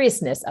and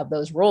seriousness of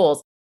those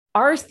roles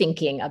are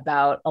thinking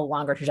about a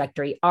longer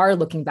trajectory, are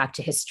looking back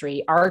to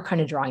history, are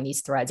kind of drawing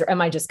these threads? Or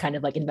am I just kind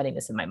of like inventing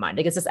this in my mind?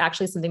 Like, is this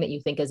actually something that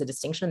you think is a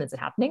distinction that's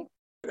happening?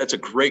 That's a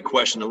great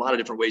question. A lot of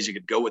different ways you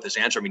could go with this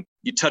answer. I mean,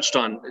 you touched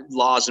on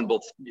laws in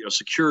both,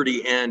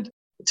 security and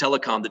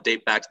telecom that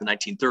date back to the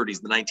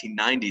 1930s, the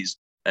 1990s,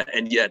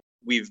 and yet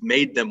we've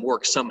made them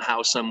work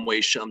somehow, some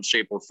way, some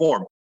shape or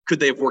form. Could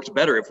they have worked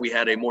better if we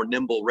had a more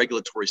nimble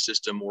regulatory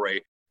system or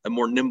a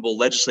more nimble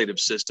legislative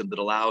system that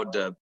allowed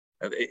a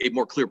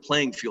more clear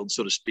playing field,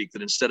 so to speak,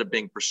 that instead of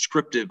being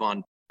prescriptive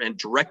on and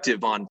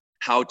directive on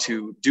how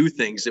to do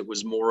things, it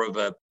was more of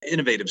a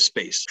innovative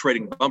space,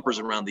 trading bumpers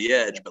around the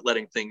edge, but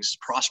letting things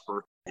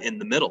prosper in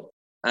the middle.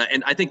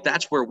 And I think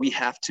that's where we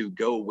have to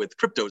go with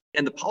crypto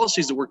and the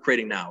policies that we're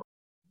creating now,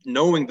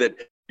 knowing that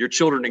your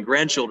children and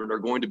grandchildren are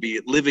going to be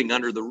living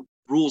under the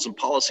rules and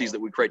policies that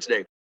we create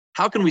today.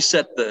 How can we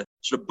set the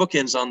sort of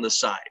bookends on the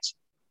sides,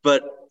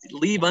 but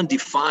leave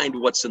undefined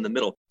what's in the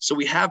middle? So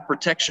we have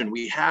protection,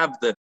 we have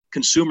the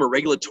consumer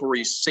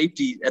regulatory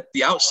safety at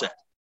the outset,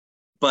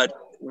 but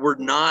we're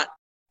not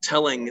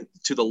telling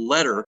to the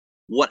letter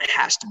what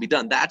has to be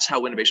done. That's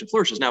how innovation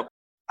flourishes. Now,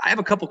 I have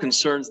a couple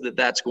concerns that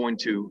that's going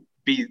to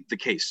be the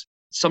case.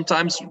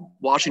 Sometimes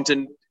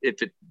Washington,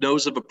 if it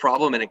knows of a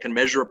problem and it can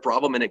measure a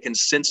problem and it can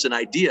sense an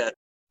idea,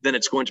 then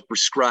it's going to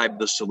prescribe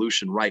the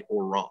solution, right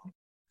or wrong.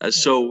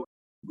 So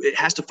it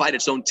has to fight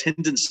its own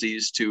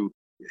tendencies to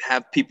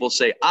have people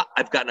say,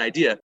 I've got an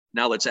idea,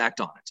 now let's act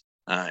on it.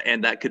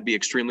 And that could be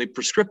extremely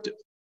prescriptive.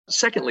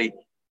 Secondly,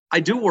 I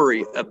do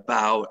worry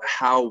about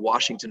how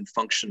Washington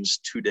functions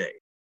today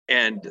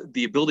and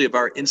the ability of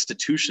our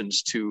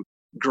institutions to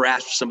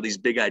grasp some of these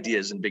big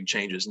ideas and big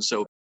changes. And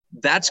so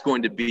that's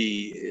going to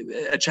be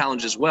a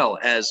challenge as well.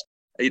 As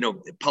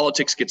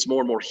politics gets more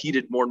and more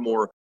heated, more and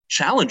more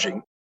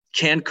challenging.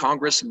 Can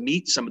Congress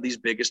meet some of these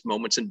biggest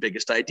moments and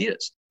biggest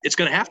ideas? It's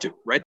going to have to,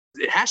 right?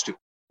 It has to.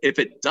 If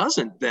it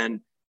doesn't,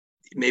 then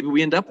maybe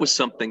we end up with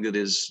something that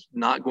is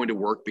not going to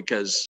work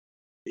because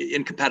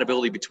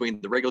incompatibility between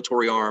the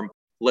regulatory arm,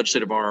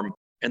 legislative arm,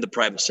 and the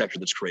private sector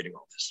that's creating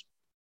all this.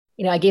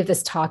 I gave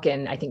this talk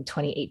in, I think,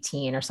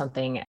 2018 or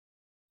something.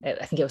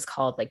 I think it was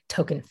called like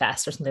Token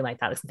Fest or something like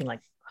that. It was something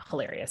like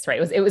hilarious,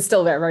 right? It was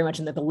still very, very much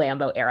in the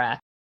Lambo era.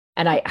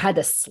 And I had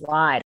this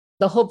slide.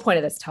 The whole point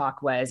of this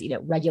talk was,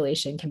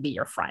 regulation can be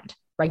your friend.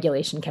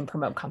 Regulation can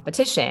promote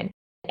competition.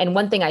 And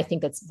one thing I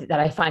think that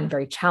I find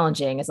very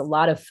challenging is a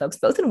lot of folks,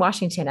 both in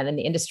Washington and in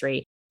the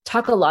industry,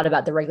 talk a lot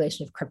about the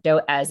regulation of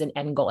crypto as an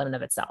end goal in and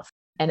of itself.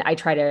 And I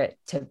try to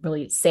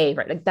really say,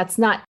 right, like that's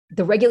not,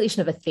 the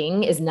regulation of a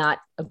thing is not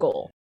a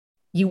goal.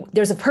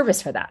 There's a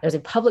purpose for that. There's a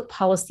public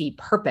policy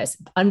purpose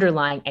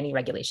underlying any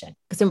regulation.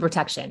 Consumer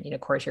protection,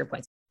 core to your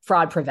points,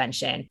 fraud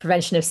prevention,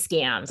 prevention of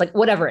scams, like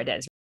whatever it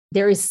is.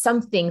 There is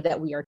something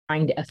that we are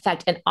trying to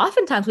affect. And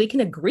oftentimes we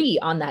can agree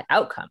on that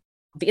outcome.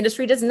 The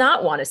industry does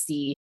not want to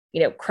see,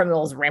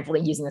 criminals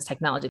rampantly using this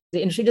technology.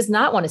 The industry does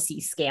not want to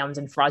see scams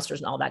and fraudsters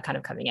and all that kind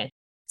of coming in.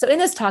 So in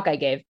this talk I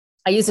gave,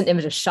 I used an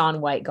image of Shaun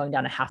White going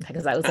down a half pipe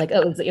because I was like,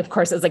 of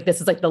course, it was like, this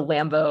is like the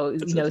Lambo,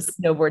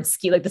 snowboard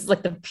ski, like this is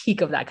like the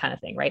peak of that kind of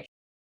thing, right?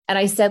 And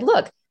I said,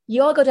 look,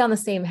 you all go down the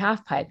same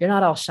half pipe. You're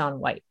not all Shaun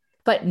White.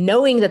 But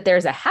knowing that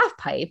there's a half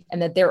pipe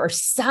and that there are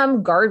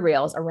some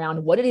guardrails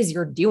around what it is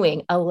you're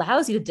doing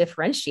allows you to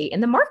differentiate in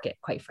the market,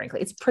 quite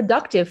frankly. It's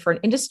productive for an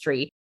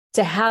industry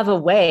to have a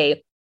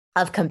way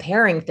of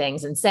comparing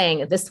things and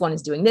saying, this one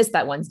is doing this,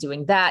 that one's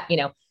doing that,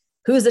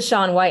 who's the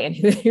Shaun White and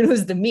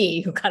who's the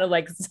me who kind of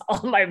like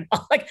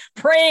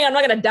praying I'm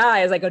not going to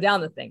die as I go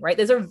down the thing, right?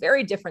 Those are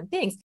very different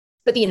things,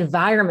 but the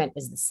environment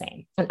is the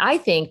same. And I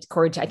think,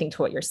 Corey, to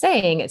what you're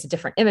saying, it's a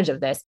different image of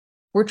this.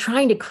 We're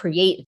trying to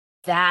create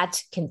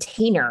that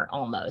container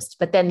almost,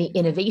 but then the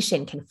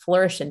innovation can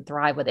flourish and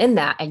thrive within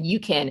that. And you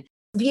can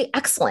be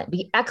excellent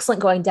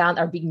going down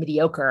or be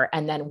mediocre.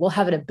 And then we'll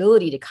have an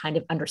ability to kind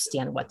of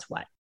understand what's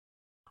what.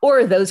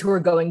 Or those who are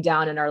going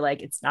down and are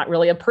like, it's not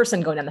really a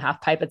person going down the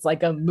half pipe. It's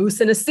like a moose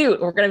in a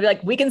suit. We're going to be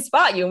like, we can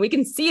spot you and we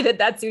can see that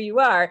that's who you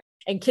are.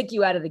 and kick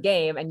you out of the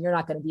game. And you're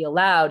not going to be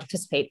allowed to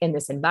participate in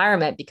this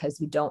environment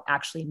because you don't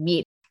actually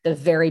meet the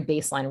very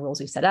baseline rules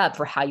we set up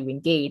for how you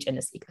engage in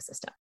this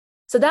ecosystem.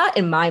 So that,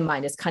 in my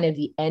mind, is kind of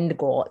the end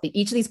goal.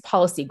 Each of these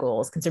policy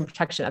goals, consumer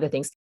protection, other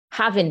things,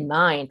 have in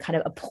mind kind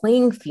of a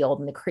playing field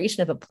and the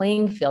creation of a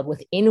playing field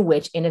within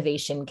which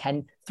innovation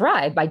can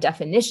thrive by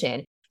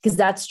definition, because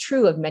that's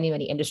true of many,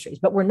 many industries.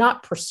 But we're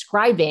not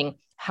prescribing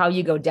how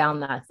you go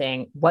down that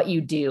thing, what you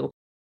do.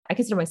 I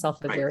consider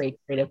myself a very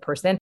creative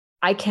person.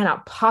 I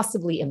cannot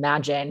possibly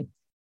imagine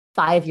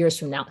 5 years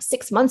from now,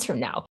 6 months from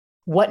now,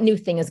 what new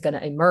thing is going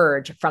to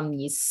emerge from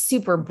these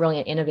super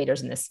brilliant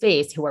innovators in this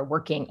space who are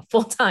working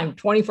full-time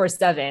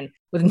 24/7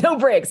 with no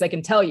breaks. I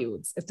can tell you,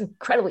 it's an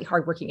incredibly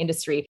hardworking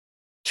industry,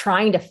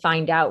 trying to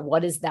find out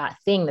what is that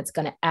thing that's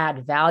going to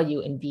add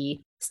value and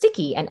be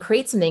sticky and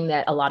create something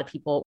that a lot of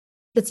people,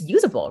 that's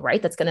usable,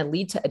 right? That's going to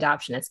lead to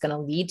adoption. It's going to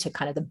lead to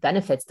kind of the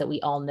benefits that we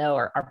all know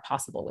are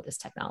possible with this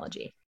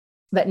technology.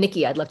 But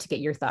Nikki, I'd love to get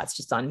your thoughts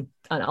just on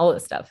all of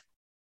this stuff.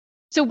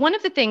 So one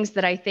of the things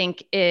that I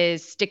think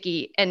is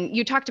sticky, and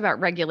you talked about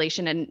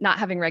regulation and not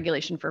having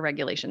regulation for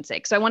regulation's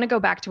sake. So I want to go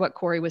back to what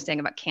Corey was saying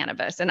about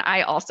cannabis. And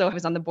I also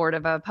was on the board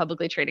of a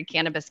publicly traded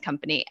cannabis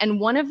company. And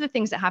one of the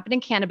things that happened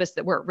in cannabis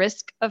that were at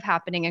risk of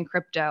happening in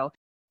crypto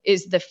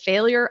is the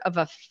failure of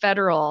a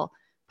federal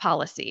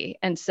policy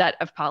and set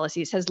of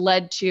policies has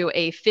led to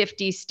a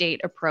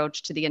 50-state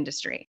approach to the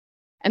industry.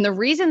 And the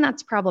reason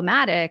that's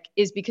problematic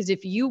is because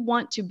if you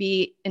want to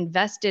be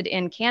invested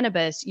in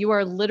cannabis, you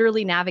are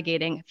literally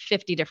navigating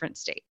 50 different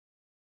states.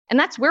 And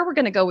that's where we're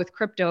going to go with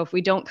crypto if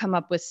we don't come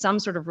up with some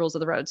sort of rules of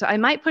the road. So I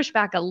might push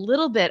back a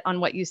little bit on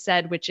what you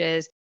said, which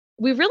is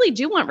we really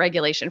do want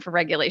regulation for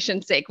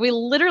regulation's sake. We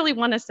literally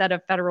want a set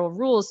of federal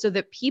rules so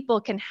that people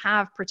can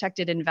have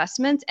protected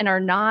investments and are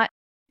not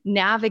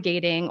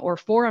navigating or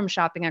forum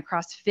shopping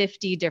across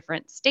 50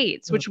 different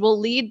states, which will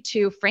lead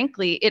to,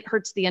 frankly, it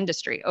hurts the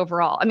industry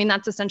overall. I mean,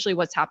 that's essentially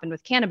what's happened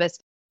with cannabis.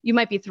 You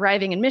might be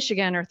thriving in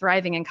Michigan or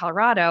thriving in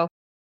Colorado,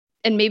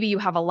 and maybe you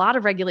have a lot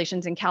of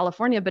regulations in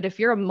California, but if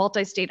you're a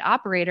multi-state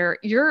operator,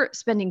 you're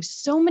spending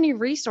so many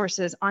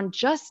resources on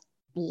just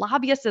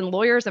lobbyists and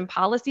lawyers and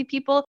policy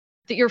people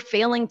that you're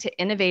failing to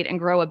innovate and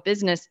grow a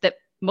business that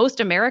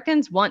most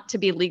Americans want to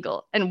be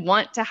legal and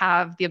want to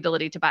have the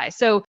ability to buy.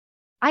 So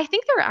I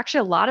think there are actually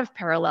a lot of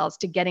parallels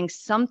to getting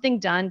something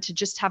done to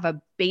just have a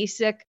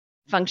basic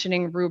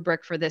functioning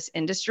rubric for this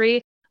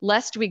industry,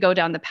 lest we go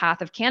down the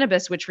path of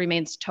cannabis, which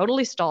remains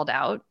totally stalled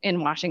out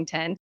in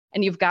Washington.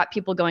 And you've got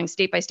people going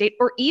state by state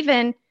or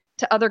even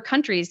to other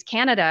countries.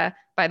 Canada,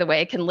 by the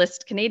way,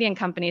 Canadian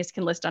companies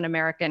can list on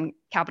American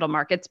capital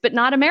markets, but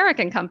not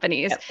American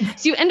companies. Yep.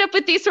 So you end up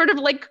with these sort of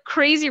like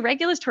crazy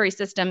regulatory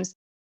systems.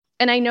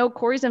 And I know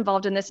Corey's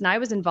involved in this and I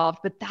was involved,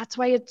 but that's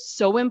why it's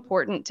so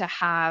important to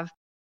have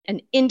an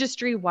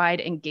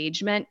industry-wide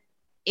engagement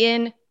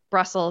in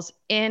Brussels,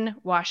 in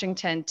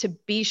Washington, to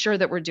be sure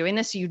that we're doing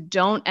this so you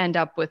don't end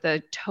up with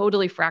a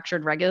totally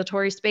fractured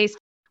regulatory space,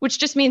 which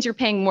just means you're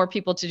paying more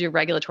people to do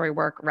regulatory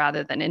work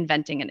rather than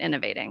inventing and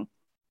innovating.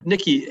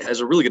 Nikki has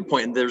a really good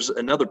point, and there's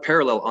another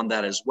parallel on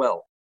that as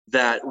well,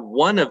 that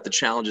one of the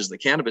challenges that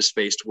cannabis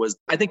faced was,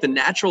 I think, the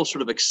natural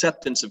sort of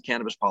acceptance of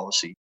cannabis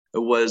policy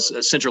was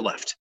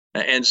center-left.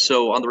 And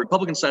so on the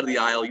Republican side of the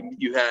aisle,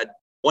 you had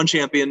one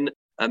champion,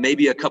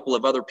 maybe a couple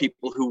of other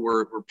people who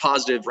were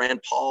positive,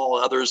 Rand Paul,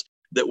 others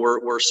that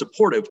were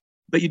supportive,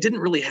 but you didn't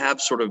really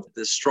have sort of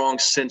this strong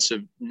sense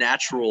of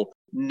natural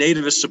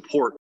nativist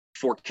support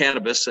for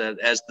cannabis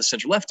as the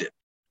center left did.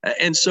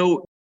 And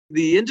so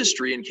the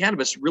industry in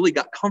cannabis really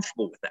got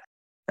comfortable with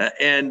that.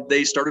 And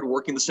they started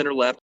working the center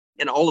left.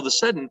 And all of a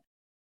sudden,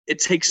 it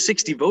takes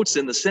 60 votes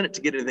in the Senate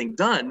to get anything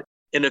done.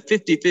 In a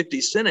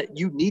 50-50 Senate,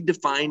 you need to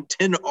find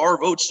 10 R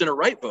votes, center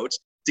right votes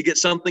to get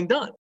something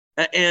done.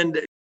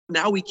 And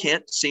now we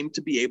can't seem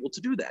to be able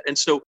to do that. And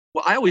so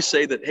I always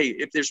say that, hey,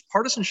 if there's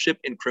partisanship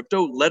in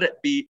crypto, let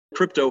it be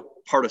crypto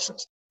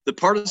partisans. The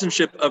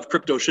partisanship of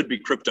crypto should be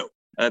crypto.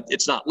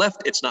 It's not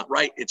left, it's not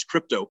right, it's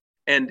crypto.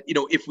 And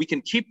if we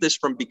can keep this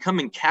from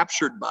becoming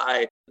captured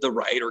by the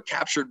right or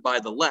captured by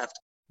the left,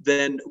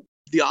 then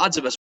the odds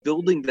of us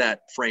building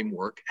that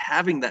framework,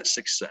 having that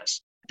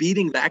success,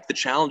 beating back the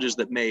challenges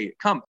that may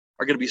come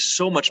are going to be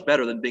so much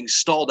better than being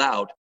stalled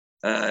out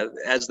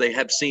as they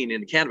have seen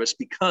in cannabis,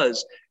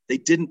 because they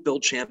didn't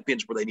build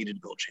champions where they needed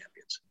to build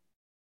champions.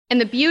 And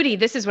the beauty,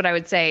 this is what I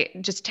would say,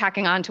 just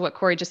tacking on to what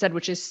Corey just said,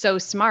 which is so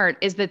smart,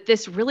 is that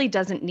this really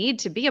doesn't need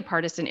to be a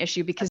partisan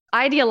issue, because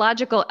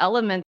ideological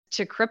elements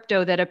to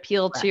crypto that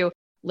appeal to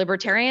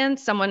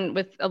libertarians, someone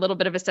with a little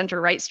bit of a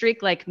center-right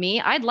streak like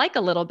me, I'd like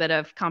a little bit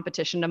of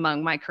competition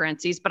among my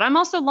currencies, but I'm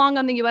also long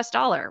on the US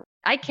dollar.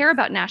 I care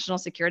about national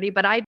security,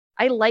 but I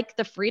like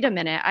the freedom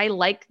in it. I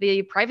like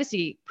the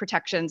privacy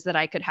protections that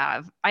I could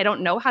have. I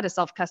don't know how to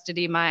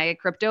self-custody my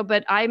crypto,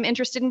 but I'm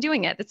interested in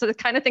doing it. It's the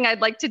kind of thing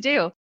I'd like to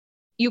do.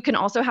 You can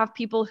also have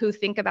people who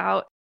think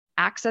about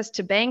access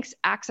to banks,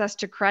 access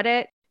to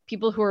credit,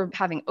 people who are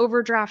having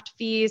overdraft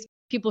fees,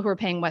 people who are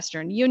paying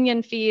Western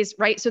Union fees,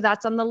 right? So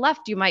that's on the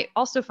left. You might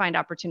also find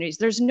opportunities.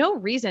 There's no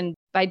reason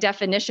by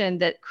definition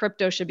that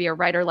crypto should be a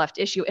right or left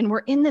issue. And we're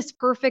in this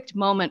perfect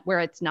moment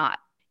where it's not.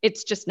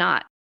 It's just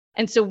not.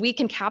 And so we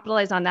can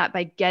capitalize on that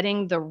by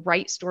getting the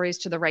right stories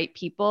to the right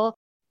people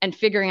and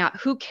figuring out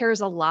who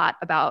cares a lot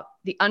about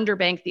the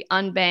underbanked, the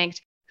unbanked,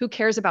 who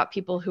cares about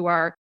people who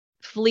are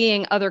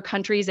fleeing other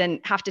countries and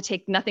have to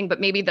take nothing but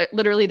maybe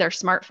literally their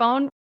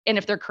smartphone. And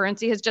if their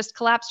currency has just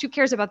collapsed, who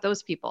cares about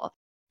those people?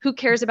 Who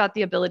cares about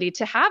the ability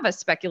to have a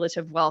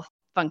speculative wealth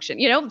function?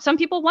 Some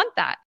people want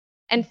that.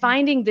 And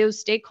finding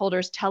those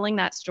stakeholders telling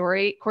that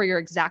story, Corey, you're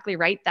exactly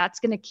right. That's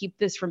going to keep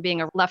this from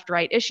being a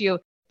left-right issue,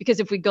 because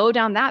if we go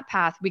down that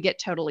path, we get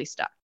totally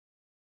stuck.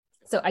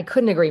 So I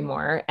couldn't agree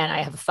more. And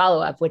I have a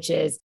follow-up, which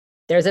is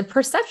there's a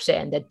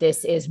perception that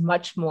this is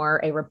much more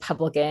a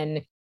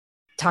Republican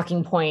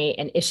talking point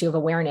and issue of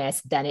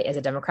awareness than it is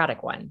a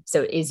Democratic one.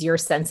 So is your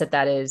sense that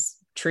that is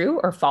true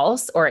or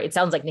false? Or it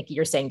sounds like, Nikki,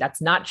 you're saying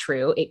that's not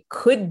true. It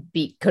could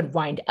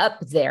wind up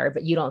there,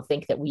 but you don't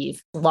think that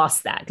we've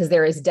lost that? Because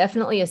there is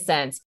definitely a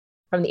sense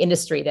from the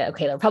industry that,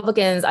 okay, the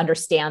Republicans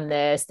understand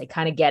this. They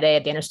kind of get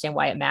it. They understand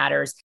why it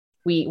matters.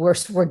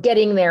 We're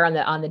getting there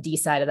on the D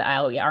side of the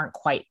aisle. We aren't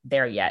quite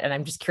there yet. And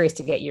I'm just curious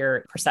to get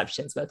your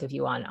perceptions, both of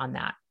you, on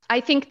that. I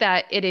think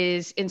that it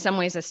is in some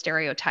ways a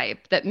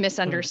stereotype that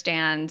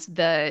misunderstands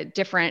the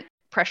different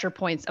pressure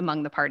points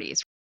among the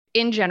parties.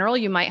 In general,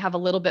 you might have a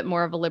little bit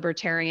more of a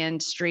libertarian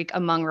streak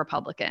among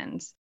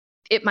Republicans.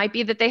 It might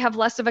be that they have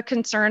less of a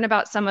concern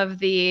about some of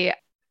the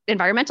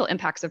environmental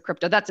impacts of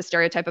crypto. That's a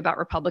stereotype about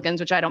Republicans,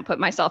 which I don't put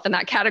myself in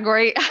that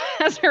category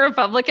as a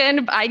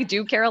Republican. I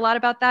do care a lot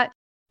about that.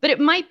 But it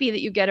might be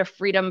that you get a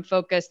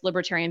freedom-focused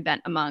libertarian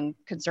bent among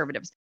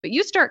conservatives. But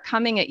you start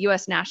coming at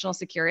U.S. national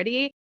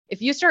security,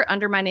 if you start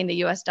undermining the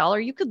U.S. dollar,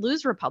 you could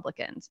lose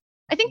Republicans.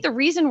 I think the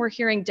reason we're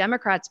hearing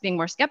Democrats being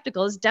more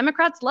skeptical is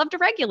Democrats love to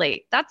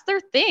regulate. That's their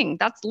thing.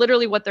 That's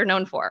literally what they're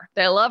known for.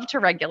 They love to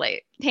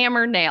regulate,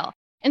 hammer, nail.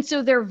 And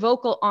so they're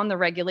vocal on the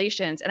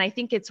regulations. And I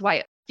think it's why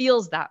it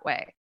feels that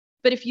way.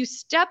 But if you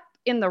step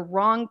in the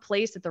wrong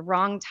place at the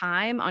wrong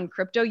time on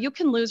crypto, you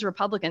can lose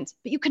Republicans,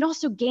 but you can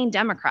also gain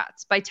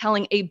Democrats by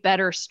telling a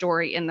better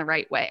story in the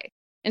right way.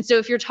 And so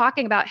if you're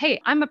talking about, hey,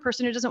 I'm a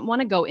person who doesn't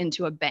want to go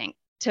into a bank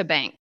to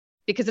bank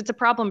because it's a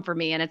problem for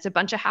me and it's a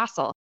bunch of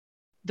hassle.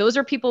 Those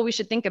are people we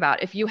should think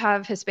about. If you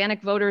have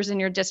Hispanic voters in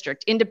your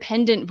district,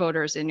 independent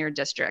voters in your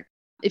district,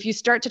 if you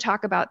start to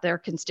talk about their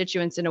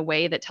constituents in a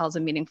way that tells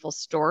a meaningful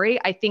story,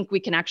 I think we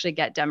can actually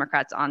get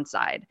Democrats on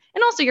side.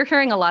 And also you're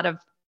hearing a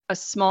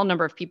small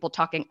number of people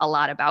talking a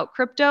lot about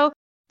crypto.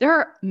 There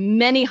are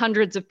many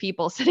hundreds of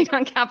people sitting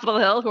on Capitol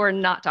Hill who are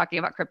not talking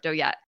about crypto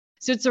yet.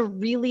 So it's a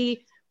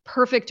really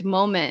perfect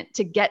moment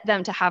to get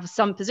them to have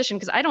some position,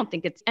 because I don't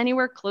think it's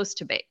anywhere close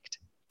to baked.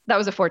 That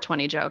was a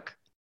 420 joke.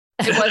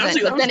 It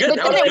wasn't. But then it was.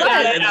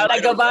 Did I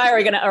go by? Or are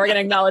we gonna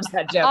acknowledge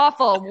that joke?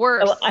 Awful,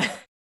 worse.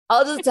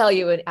 I'll just tell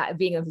you,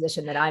 being in a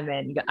position that I'm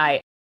in,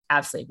 I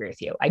absolutely agree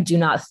with you. I do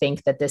not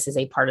think that this is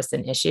a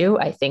partisan issue.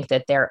 I think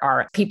that there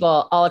are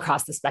people all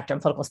across the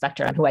political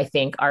spectrum, who I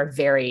think are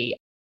very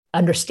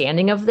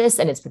understanding of this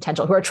and its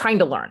potential, who are trying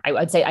to learn. I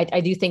would say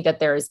I do think that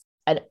there's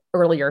an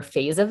earlier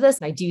phase of this.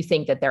 And I do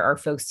think that there are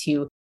folks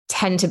who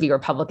tend to be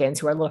Republicans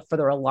who are a little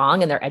further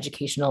along in their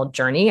educational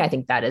journey. I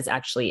think that is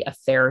actually a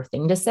fair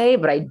thing to say,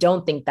 but I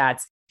don't think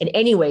that's in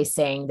any way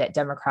saying that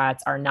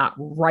Democrats are not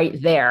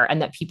right there,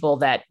 and that people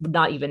that would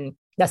not even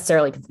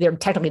necessarily, they're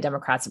technically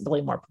Democrats,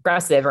 really more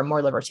progressive or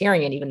more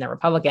libertarian even than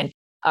Republican,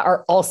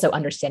 are also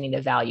understanding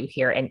the value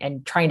here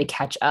and trying to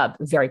catch up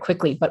very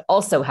quickly, but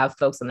also have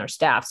folks on their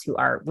staffs who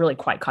are really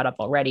quite caught up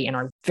already and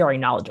are very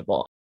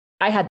knowledgeable.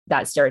 I had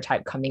that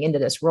stereotype coming into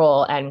this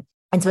role, and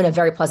it's been a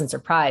very pleasant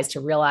surprise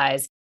to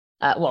realize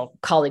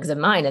colleagues of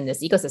mine in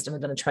this ecosystem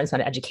have done a tremendous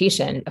amount of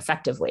education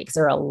effectively, because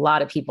there are a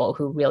lot of people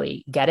who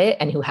really get it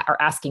and who are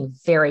asking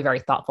very, very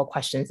thoughtful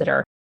questions that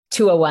are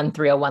 201,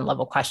 301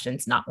 level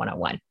questions, not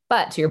 101.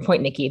 But to your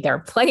point, Nikki, there are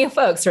plenty of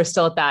folks who are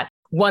still at that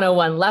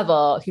 101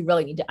 level who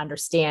really need to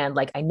understand,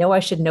 like, I know I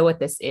should know what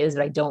this is,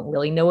 but I don't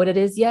really know what it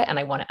is yet, and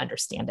I want to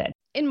understand it.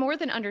 And more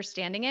than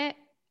understanding it,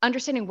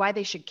 understanding why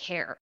they should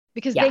care,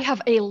 because they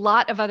have a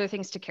lot of other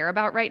things to care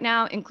about right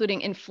now,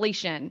 including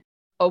inflation,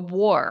 a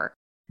war,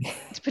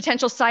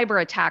 potential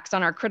cyber attacks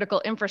on our critical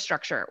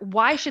infrastructure.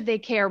 Why should they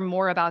care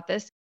more about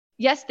this?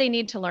 Yes, they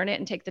need to learn it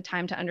and take the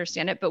time to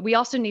understand it, but we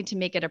also need to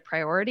make it a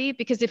priority,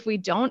 because if we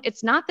don't,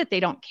 it's not that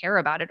they don't care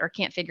about it or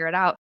can't figure it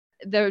out.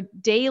 The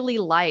daily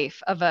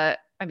life of I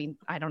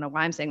don't know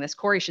why I'm saying this,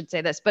 Corey should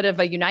say this, but of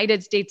a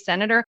United States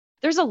senator,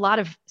 there's a lot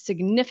of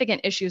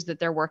significant issues that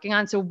they're working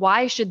on. So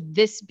why should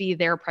this be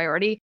their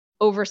priority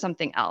over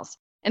something else?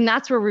 And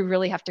that's where we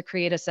really have to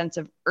create a sense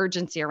of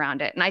urgency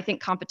around it. And I think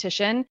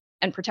competition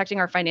and protecting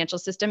our financial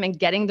system and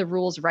getting the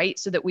rules right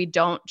so that we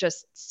don't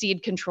just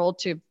cede control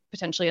to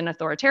potentially an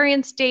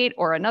authoritarian state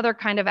or another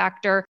kind of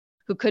actor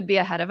who could be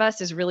ahead of us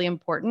is really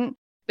important.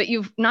 But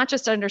you've not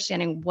just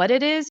understanding what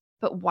it is,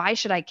 but why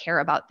should I care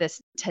about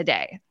this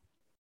today?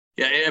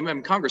 Yeah,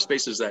 and Congress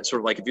faces that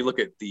sort of, like, if you look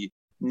at the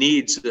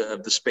needs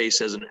of the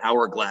space as an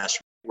hourglass,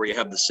 where you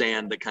have the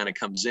sand that kind of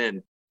comes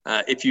in.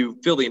 If you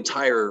fill the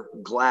entire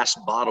glass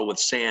bottle with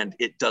sand,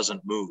 it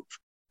doesn't move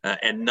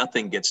and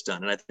nothing gets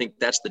done. And I think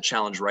that's the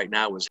challenge right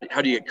now is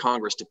how do you get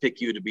Congress to pick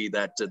you to be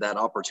that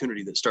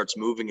opportunity that starts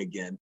moving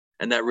again?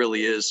 And that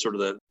really is sort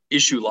of the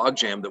issue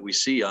logjam that we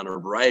see on a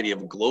variety of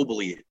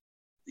globally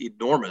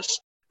enormous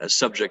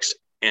subjects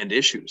and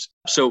issues.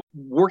 So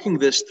working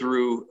this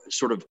through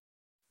sort of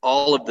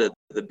all of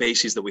the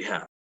bases that we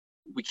have.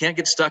 We can't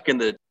get stuck in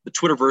the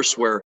Twitterverse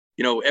where,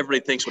 everybody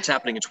thinks what's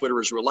happening in Twitter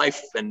is real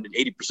life and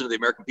 80% of the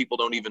American people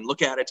don't even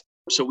look at it.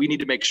 So we need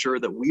to make sure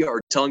that we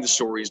are telling the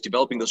stories,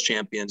 developing those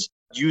champions,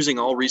 using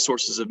all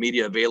resources of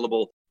media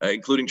available,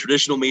 including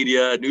traditional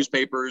media,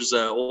 newspapers,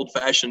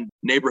 old-fashioned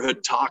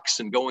neighborhood talks,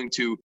 and going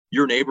to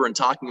your neighbor and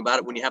talking about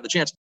it when you have the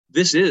chance.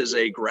 This is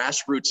a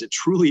grassroots, it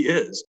truly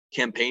is,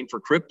 campaign for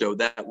crypto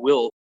that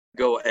will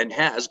go and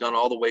has gone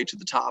all the way to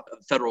the top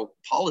of federal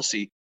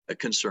policy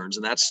concerns.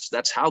 And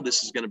that's how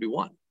this is going to be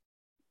won.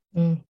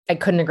 I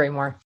couldn't agree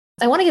more.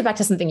 I want to get back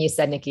to something you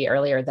said, Nikki,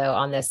 earlier, though,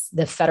 on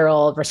the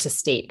federal versus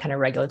state kind of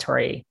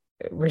regulatory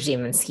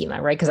regime and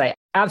schema, right? Because I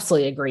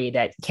absolutely agree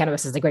that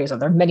cannabis is the greatest one.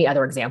 There are many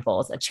other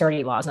examples.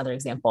 Charity law is another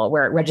example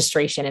where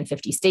registration in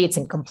 50 states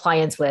and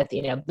compliance with,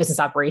 business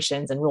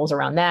operations and rules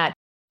around that,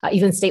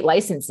 even state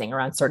licensing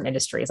around certain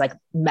industries like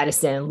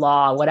medicine,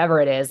 law,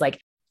 whatever it is,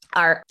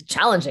 are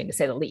challenging to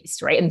say the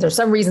least, right? And there's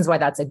some reasons why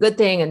that's a good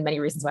thing and many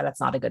reasons why that's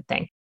not a good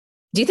thing.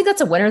 Do you think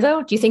that's a winner,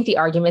 though? Do you think the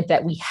argument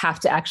that we have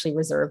to actually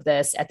reserve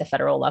this at the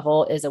federal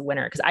level is a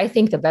winner? Because I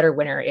think the better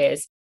winner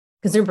is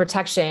consumer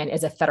protection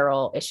is a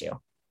federal issue.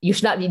 You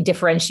should not be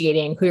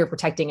differentiating who you're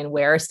protecting and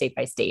where state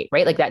by state,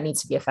 right? That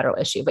needs to be a federal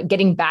issue. But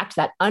getting back to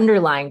that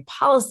underlying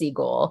policy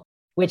goal,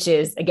 which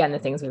is, again, the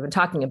things we've been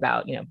talking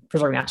about,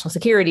 preserving national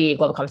security,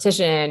 global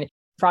competition,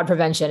 fraud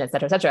prevention, et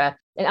cetera, et cetera.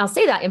 And I'll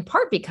say that in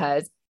part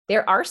because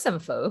there are some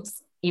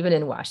folks, even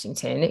in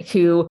Washington,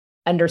 who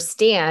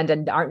understand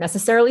and aren't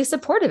necessarily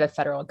supportive of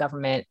federal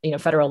government,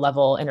 federal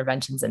level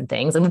interventions and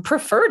things, and would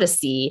prefer to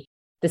see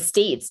the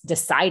states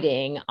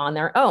deciding on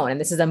their own. And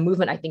this is a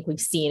movement I think we've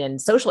seen in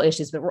social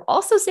issues, but we're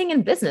also seeing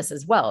in business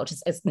as well, which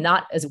is it's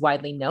not as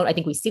widely known. I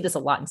think we see this a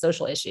lot in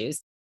social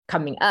issues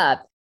coming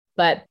up,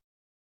 but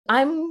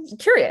I'm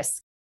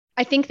curious.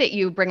 I think that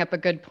you bring up a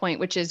good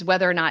point, which is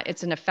whether or not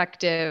it's an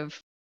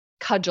effective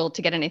cudgel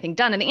to get anything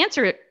done. And the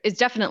answer is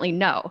definitely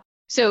no.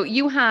 So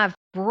you have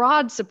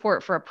broad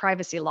support for a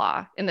privacy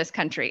law in this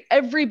country.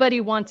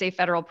 Everybody wants a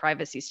federal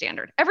privacy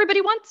standard.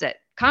 Everybody wants it.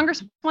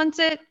 Congress wants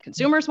it.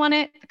 Consumers want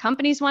it. The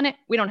companies want it.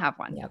 We don't have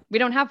one. Yep. We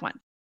don't have one.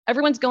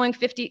 Everyone's going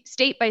 50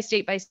 state by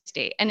state by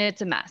state, and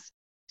it's a mess.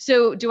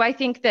 So do I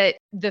think that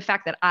the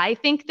fact that I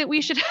think that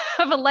we should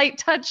have a light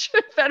touch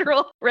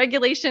federal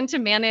regulation to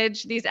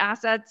manage these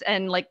assets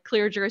and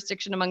clear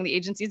jurisdiction among the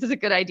agencies is a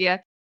good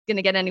idea? Going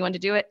to get anyone to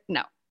do it?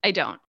 No, I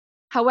don't.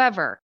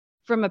 However,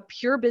 from a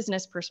pure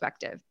business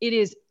perspective, it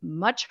is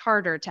much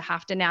harder to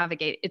have to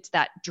navigate. It's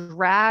that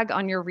drag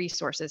on your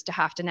resources to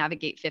have to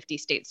navigate 50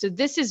 states. So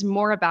this is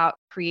more about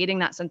creating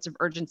that sense of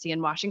urgency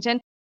in Washington.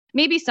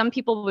 Maybe some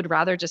people would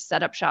rather just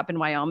set up shop in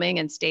Wyoming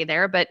and stay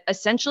there. But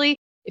essentially,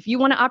 if you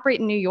want to operate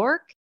in New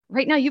York,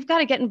 right now, you've got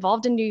to get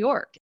involved in New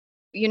York,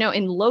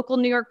 in local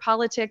New York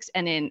politics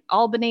and in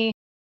Albany.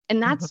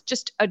 And that's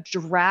just a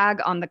drag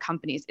on the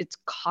companies. It's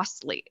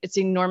costly. It's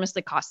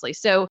enormously costly.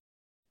 So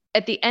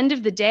at the end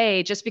of the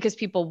day, just because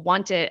people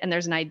want it and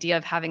there's an idea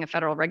of having a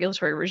federal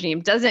regulatory regime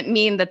doesn't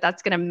mean that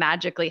that's going to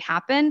magically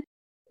happen.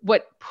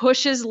 What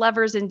pushes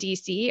levers in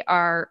DC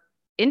are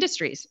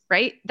industries,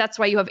 right? That's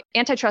why you have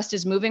antitrust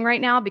is moving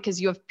right now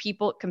because you have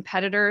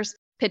competitors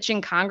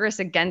pitching Congress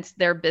against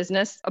their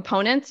business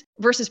opponents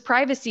versus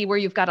privacy where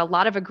you've got a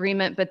lot of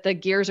agreement, but the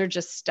gears are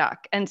just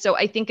stuck. And so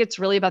I think it's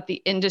really about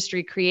the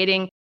industry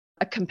creating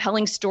a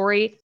compelling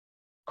story.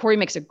 Corey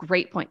makes a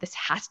great point. This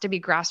has to be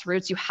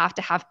grassroots. You have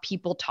to have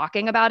people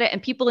talking about it.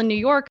 And people in New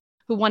York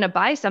who want to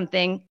buy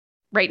something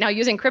right now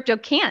using crypto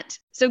can't.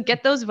 So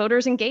get those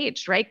voters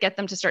engaged, right? Get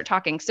them to start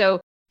talking. So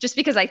just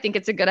because I think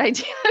it's a good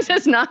idea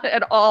does not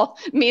at all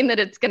mean that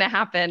it's going to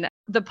happen.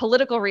 The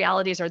political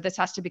realities are this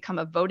has to become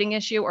a voting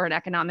issue or an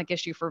economic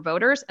issue for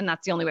voters. And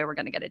that's the only way we're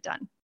going to get it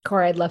done.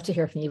 Corey, I'd love to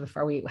hear from you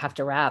before we have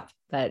to wrap.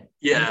 But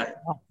yeah.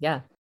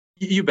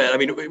 You bet. I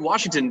mean,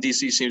 Washington,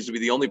 D.C. seems to be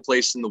the only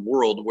place in the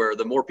world where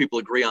the more people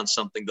agree on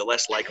something, the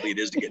less likely it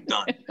is to get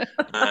done.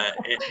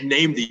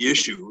 Name the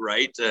issue,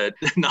 right?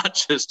 Not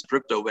just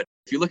crypto, but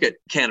if you look at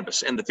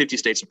cannabis and the 50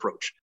 states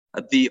approach,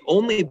 the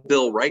only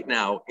bill right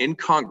now in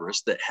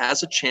Congress that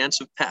has a chance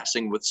of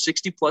passing with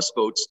 60 plus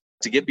votes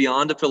to get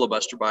beyond a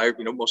filibuster by,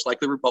 most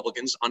likely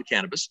Republicans on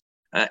cannabis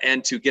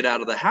and to get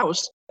out of the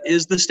House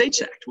is the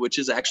States Act, which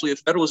is actually a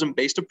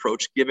federalism-based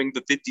approach giving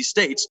the 50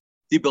 states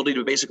the ability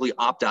to basically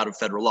opt out of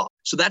federal law.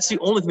 So that's the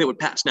only thing that would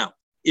pass. Now,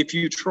 if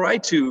you try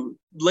to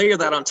layer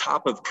that on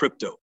top of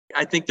crypto,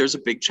 I think there's a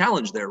big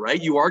challenge there,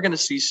 right? You are going to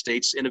see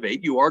states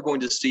innovate. You are going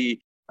to see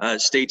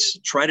states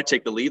try to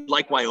take the lead,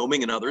 like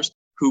Wyoming and others,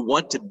 who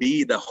want to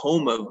be the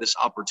home of this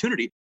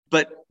opportunity.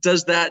 But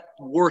does that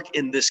work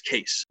in this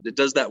case?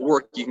 Does that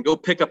work? You can go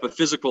pick up a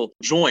physical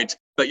joint,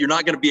 but you're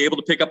not going to be able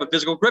to pick up a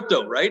physical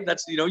crypto, right?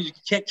 That's, you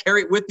can't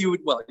carry it with you.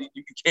 Well,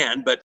 you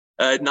can, but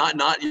you're not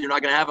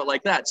going to have it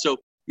like that. So,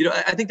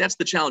 I think that's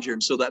the challenge here.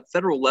 And so that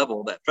federal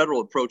level, that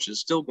federal approach is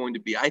still going to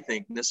be, I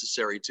think,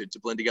 necessary to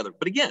blend together.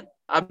 But again,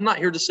 I'm not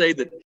here to say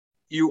that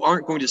you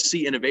aren't going to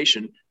see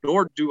innovation,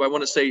 nor do I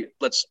want to say,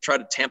 let's try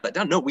to tamp that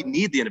down. No, we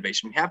need the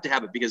innovation. We have to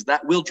have it because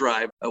that will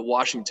drive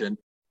Washington,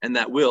 and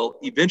that will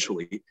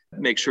eventually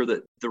make sure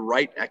that the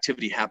right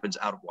activity happens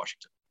out of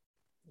Washington.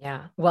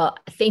 Yeah. Well,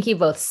 thank you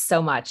both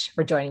so much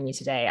for joining me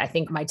today. I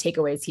think my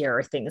takeaways here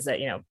are things that,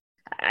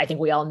 I think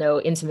we all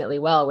know intimately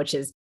well, which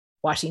is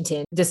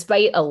Washington,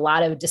 despite a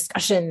lot of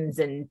discussions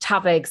and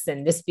topics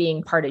and this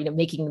being part of,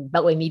 making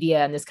Beltway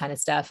media and this kind of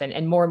stuff,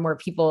 and more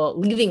people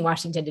leaving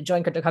Washington to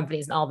join crypto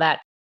companies and all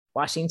that,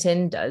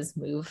 Washington does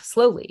move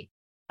slowly.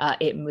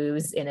 It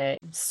moves in a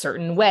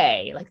certain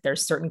way. Like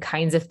there's certain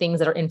kinds of things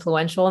that are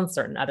influential and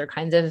certain other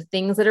kinds of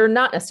things that are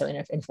not necessarily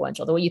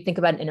influential. The way you think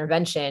about an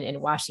intervention in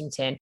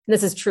Washington, and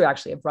this is true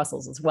actually of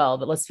Brussels as well,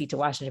 but let's speak to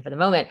Washington for the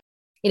moment,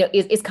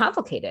 is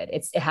complicated.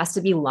 It has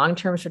to be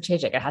long-term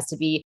strategic. It has to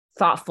be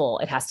thoughtful.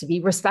 It has to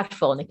be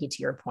respectful, Nikki,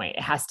 to your point.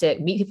 It has to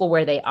meet people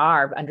where they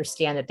are, but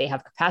understand that they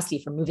have capacity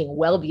for moving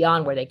well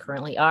beyond where they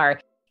currently are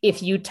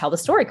if you tell the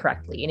story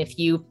correctly. And if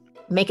you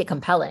make it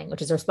compelling,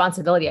 which is a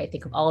responsibility, I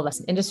think, of all of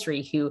us in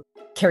industry who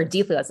care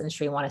deeply about this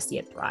industry and want to see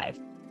it thrive.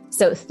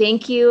 So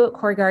thank you,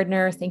 Corey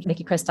Gardner. Thank you,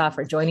 Nikki Kristof,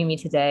 for joining me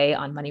today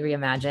on Money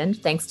Reimagined.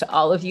 Thanks to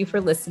all of you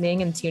for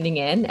listening and tuning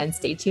in. And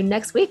stay tuned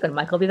next week when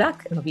Michael will be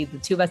back. And it'll be the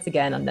two of us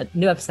again on the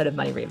new episode of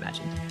Money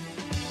Reimagined.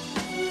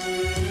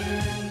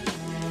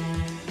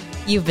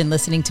 You've been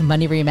listening to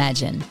Money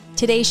Reimagined.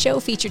 Today's show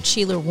featured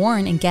Sheila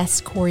Warren and guests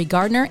Corey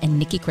Gardner and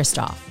Nikki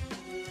Kristof.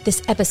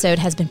 This episode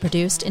has been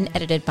produced and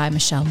edited by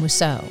Michelle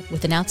Mousseau,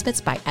 with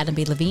announcements by Adam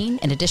B. Levine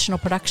and additional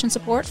production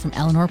support from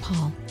Eleanor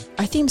Paul.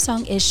 Our theme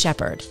song is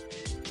Shepherd.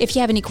 If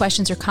you have any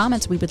questions or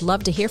comments, we would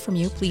love to hear from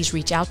you. Please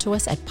reach out to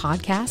us at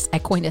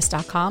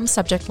podcast@coindesk.com,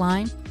 subject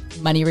line,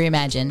 Money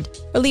Reimagined,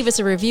 or leave us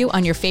a review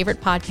on your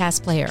favorite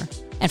podcast player.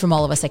 And from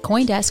all of us at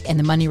CoinDesk and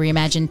the Money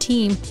Reimagined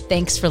team,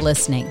 thanks for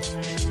listening.